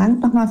herzlichen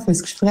Dank nochmal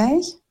fürs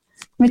Gespräch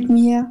mit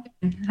mir.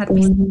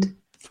 Und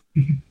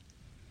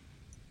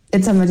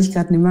jetzt haben wir dich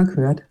gerade nicht mehr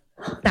gehört.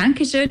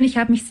 Dankeschön, ich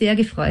habe mich sehr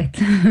gefreut.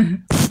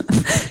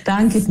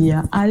 Danke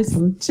dir.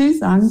 Also,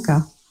 tschüss,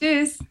 Anka.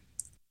 Tschüss.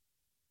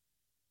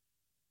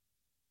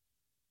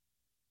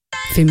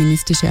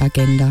 Feministische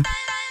Agenda.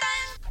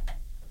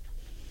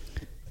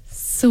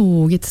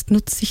 So, jetzt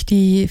nutze ich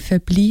die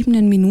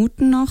verbliebenen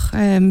Minuten noch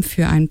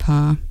für ein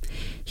paar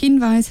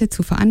Hinweise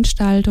zur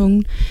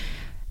Veranstaltung.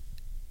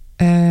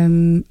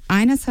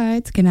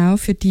 Einerseits, genau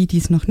für die, die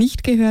es noch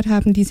nicht gehört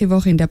haben, diese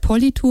Woche in der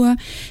Polytour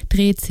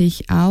dreht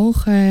sich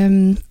auch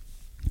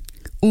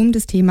um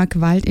das Thema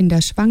Gewalt in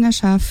der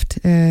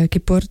Schwangerschaft,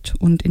 Geburt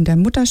und in der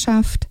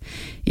Mutterschaft,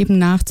 eben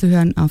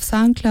nachzuhören auf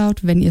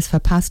Soundcloud, wenn ihr es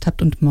verpasst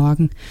habt, und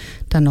morgen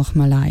dann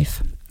nochmal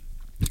live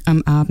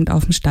am Abend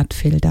auf dem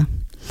Stadtfilter.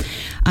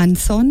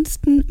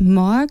 Ansonsten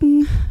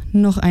morgen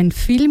noch ein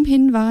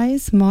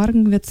Filmhinweis.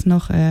 Morgen wird es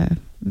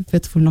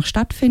wohl noch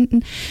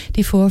stattfinden,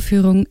 die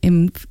Vorführung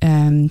im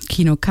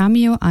Kino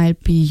Cameo, I'll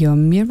Be Your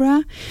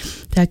Mirror.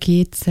 Da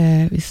geht's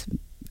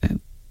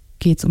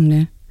um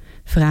eine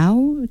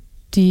Frau,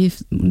 die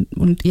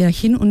und ihr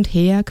Hin und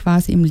Her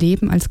quasi im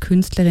Leben als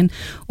Künstlerin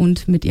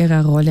und mit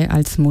ihrer Rolle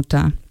als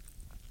Mutter.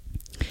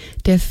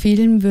 Der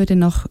Film würde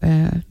noch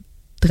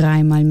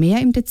 3-mal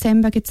mehr im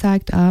Dezember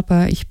gezeigt,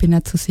 aber ich bin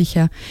nicht so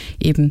sicher,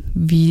 eben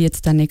wie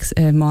jetzt dann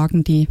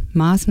morgen die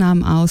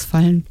Maßnahmen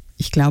ausfallen.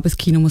 Ich glaube, das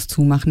Kino muss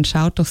zumachen.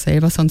 Schaut doch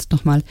selber sonst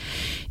nochmal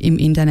im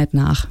Internet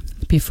nach,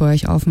 bevor ihr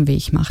euch auf den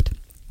Weg macht.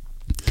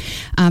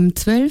 Am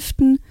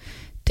 12.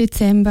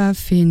 Dezember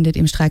findet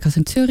im Streikhaus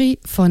in Zürich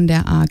von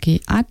der AG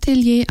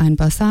Atelier ein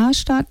Basar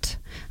statt.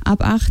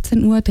 Ab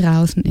 18 Uhr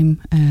draußen im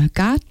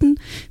Garten.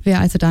 Wer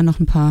also da noch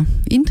ein paar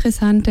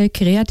interessante,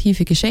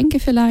 kreative Geschenke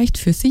vielleicht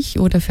für sich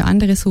oder für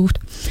andere sucht,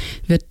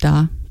 wird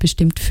da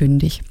bestimmt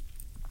fündig.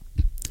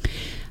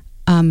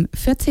 Am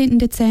 14.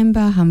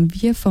 Dezember haben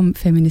wir vom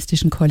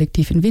Feministischen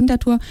Kollektiv in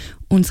Winterthur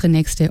unsere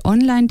nächste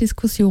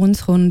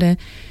Online-Diskussionsrunde.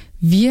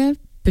 Wir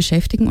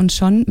beschäftigen uns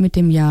schon mit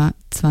dem Jahr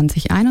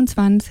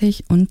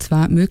 2021 und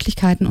zwar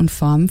Möglichkeiten und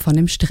Formen von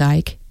dem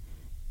Streik,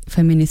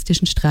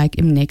 feministischen Streik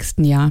im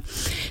nächsten Jahr.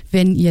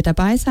 Wenn ihr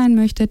dabei sein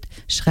möchtet,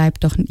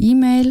 schreibt doch eine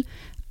E-Mail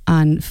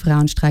an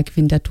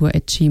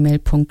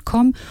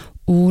frauenstreikwinterthur@gmail.com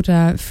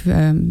oder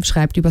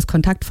schreibt übers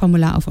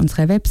Kontaktformular auf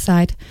unserer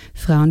Website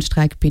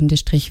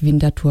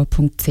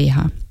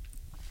frauenstreik-winterthur.ch.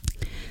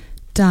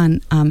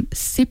 Dann am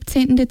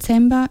 17.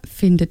 Dezember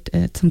findet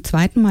zum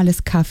zweiten Mal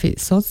das Café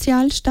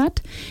Sozial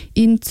statt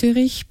in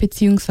Zürich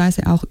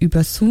beziehungsweise auch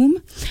über Zoom.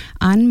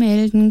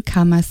 Anmelden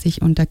kann man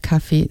sich unter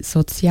Café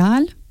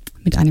Sozial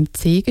mit einem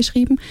C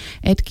geschrieben,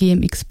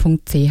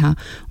 @gmx.ch.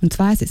 Und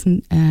zwar es ist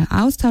ein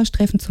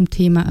Austauschtreffen zum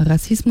Thema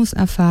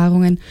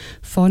Rassismuserfahrungen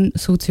von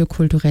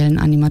soziokulturellen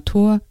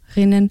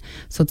Animatorinnen,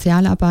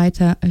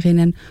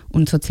 Sozialarbeiterinnen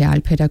und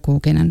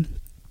Sozialpädagoginnen.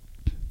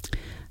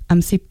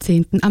 Am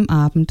 17. am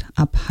Abend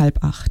ab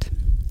 7:30.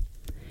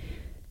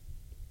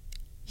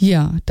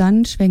 Ja,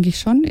 dann schwenke ich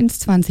schon ins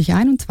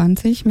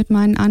 2021 mit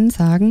meinen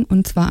Ansagen.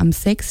 Und zwar am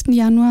 6.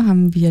 Januar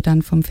haben wir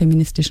dann vom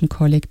Feministischen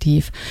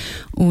Kollektiv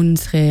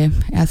unsere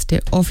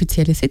erste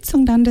offizielle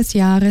Sitzung dann des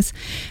Jahres.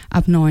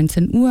 Ab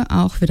 19 Uhr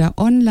auch wieder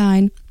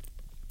online.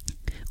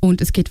 Und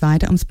es geht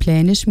weiter ums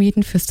Pläne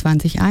schmieden fürs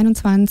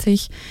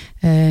 2021.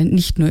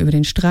 Nicht nur über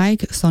den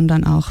Streik,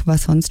 sondern auch,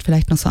 was sonst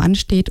vielleicht noch so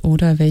ansteht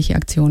oder welche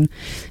Aktionen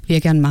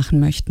wir gern machen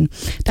möchten.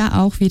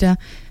 Da auch wieder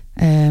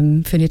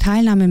für die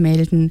Teilnahme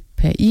melden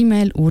per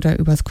E-Mail oder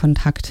übers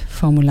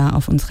Kontaktformular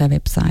auf unserer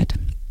Website.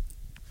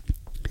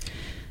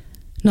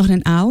 Noch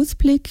einen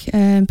Ausblick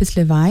ein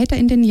bisschen weiter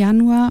in den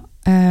Januar.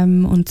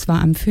 Und zwar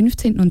am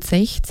 15. und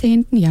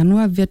 16.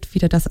 Januar wird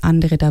wieder das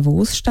andere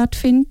Davos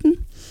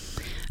stattfinden.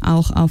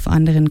 Auch auf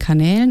anderen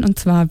Kanälen und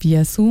zwar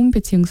via Zoom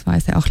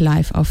beziehungsweise auch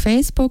live auf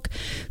Facebook.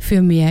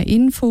 Für mehr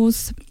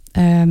Infos,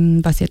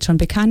 was jetzt schon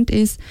bekannt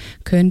ist,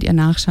 könnt ihr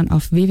nachschauen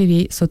auf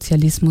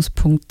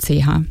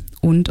www.sozialismus.ch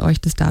und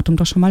euch das Datum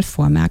doch schon mal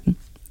vormerken.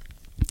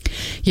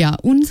 Ja,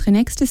 unsere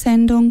nächste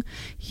Sendung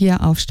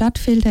hier auf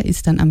Stadtfilter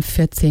ist dann am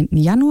 14.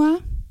 Januar.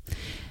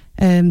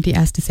 Die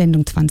erste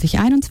Sendung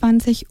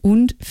 2021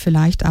 und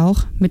vielleicht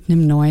auch mit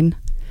einem neuen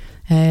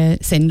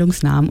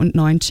Sendungsnamen und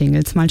neuen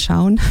Jingles. Mal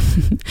schauen,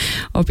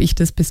 ob ich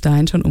das bis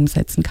dahin schon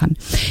umsetzen kann.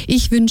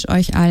 Ich wünsche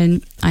euch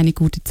allen eine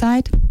gute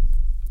Zeit,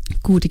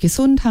 gute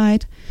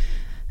Gesundheit,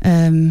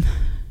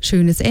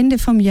 schönes Ende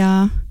vom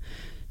Jahr,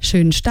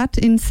 schönen Start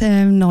ins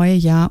neue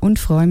Jahr und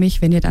freue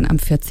mich, wenn ihr dann am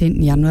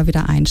 14. Januar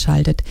wieder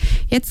einschaltet.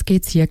 Jetzt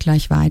geht's hier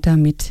gleich weiter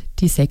mit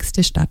Die 6.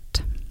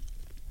 Stadt.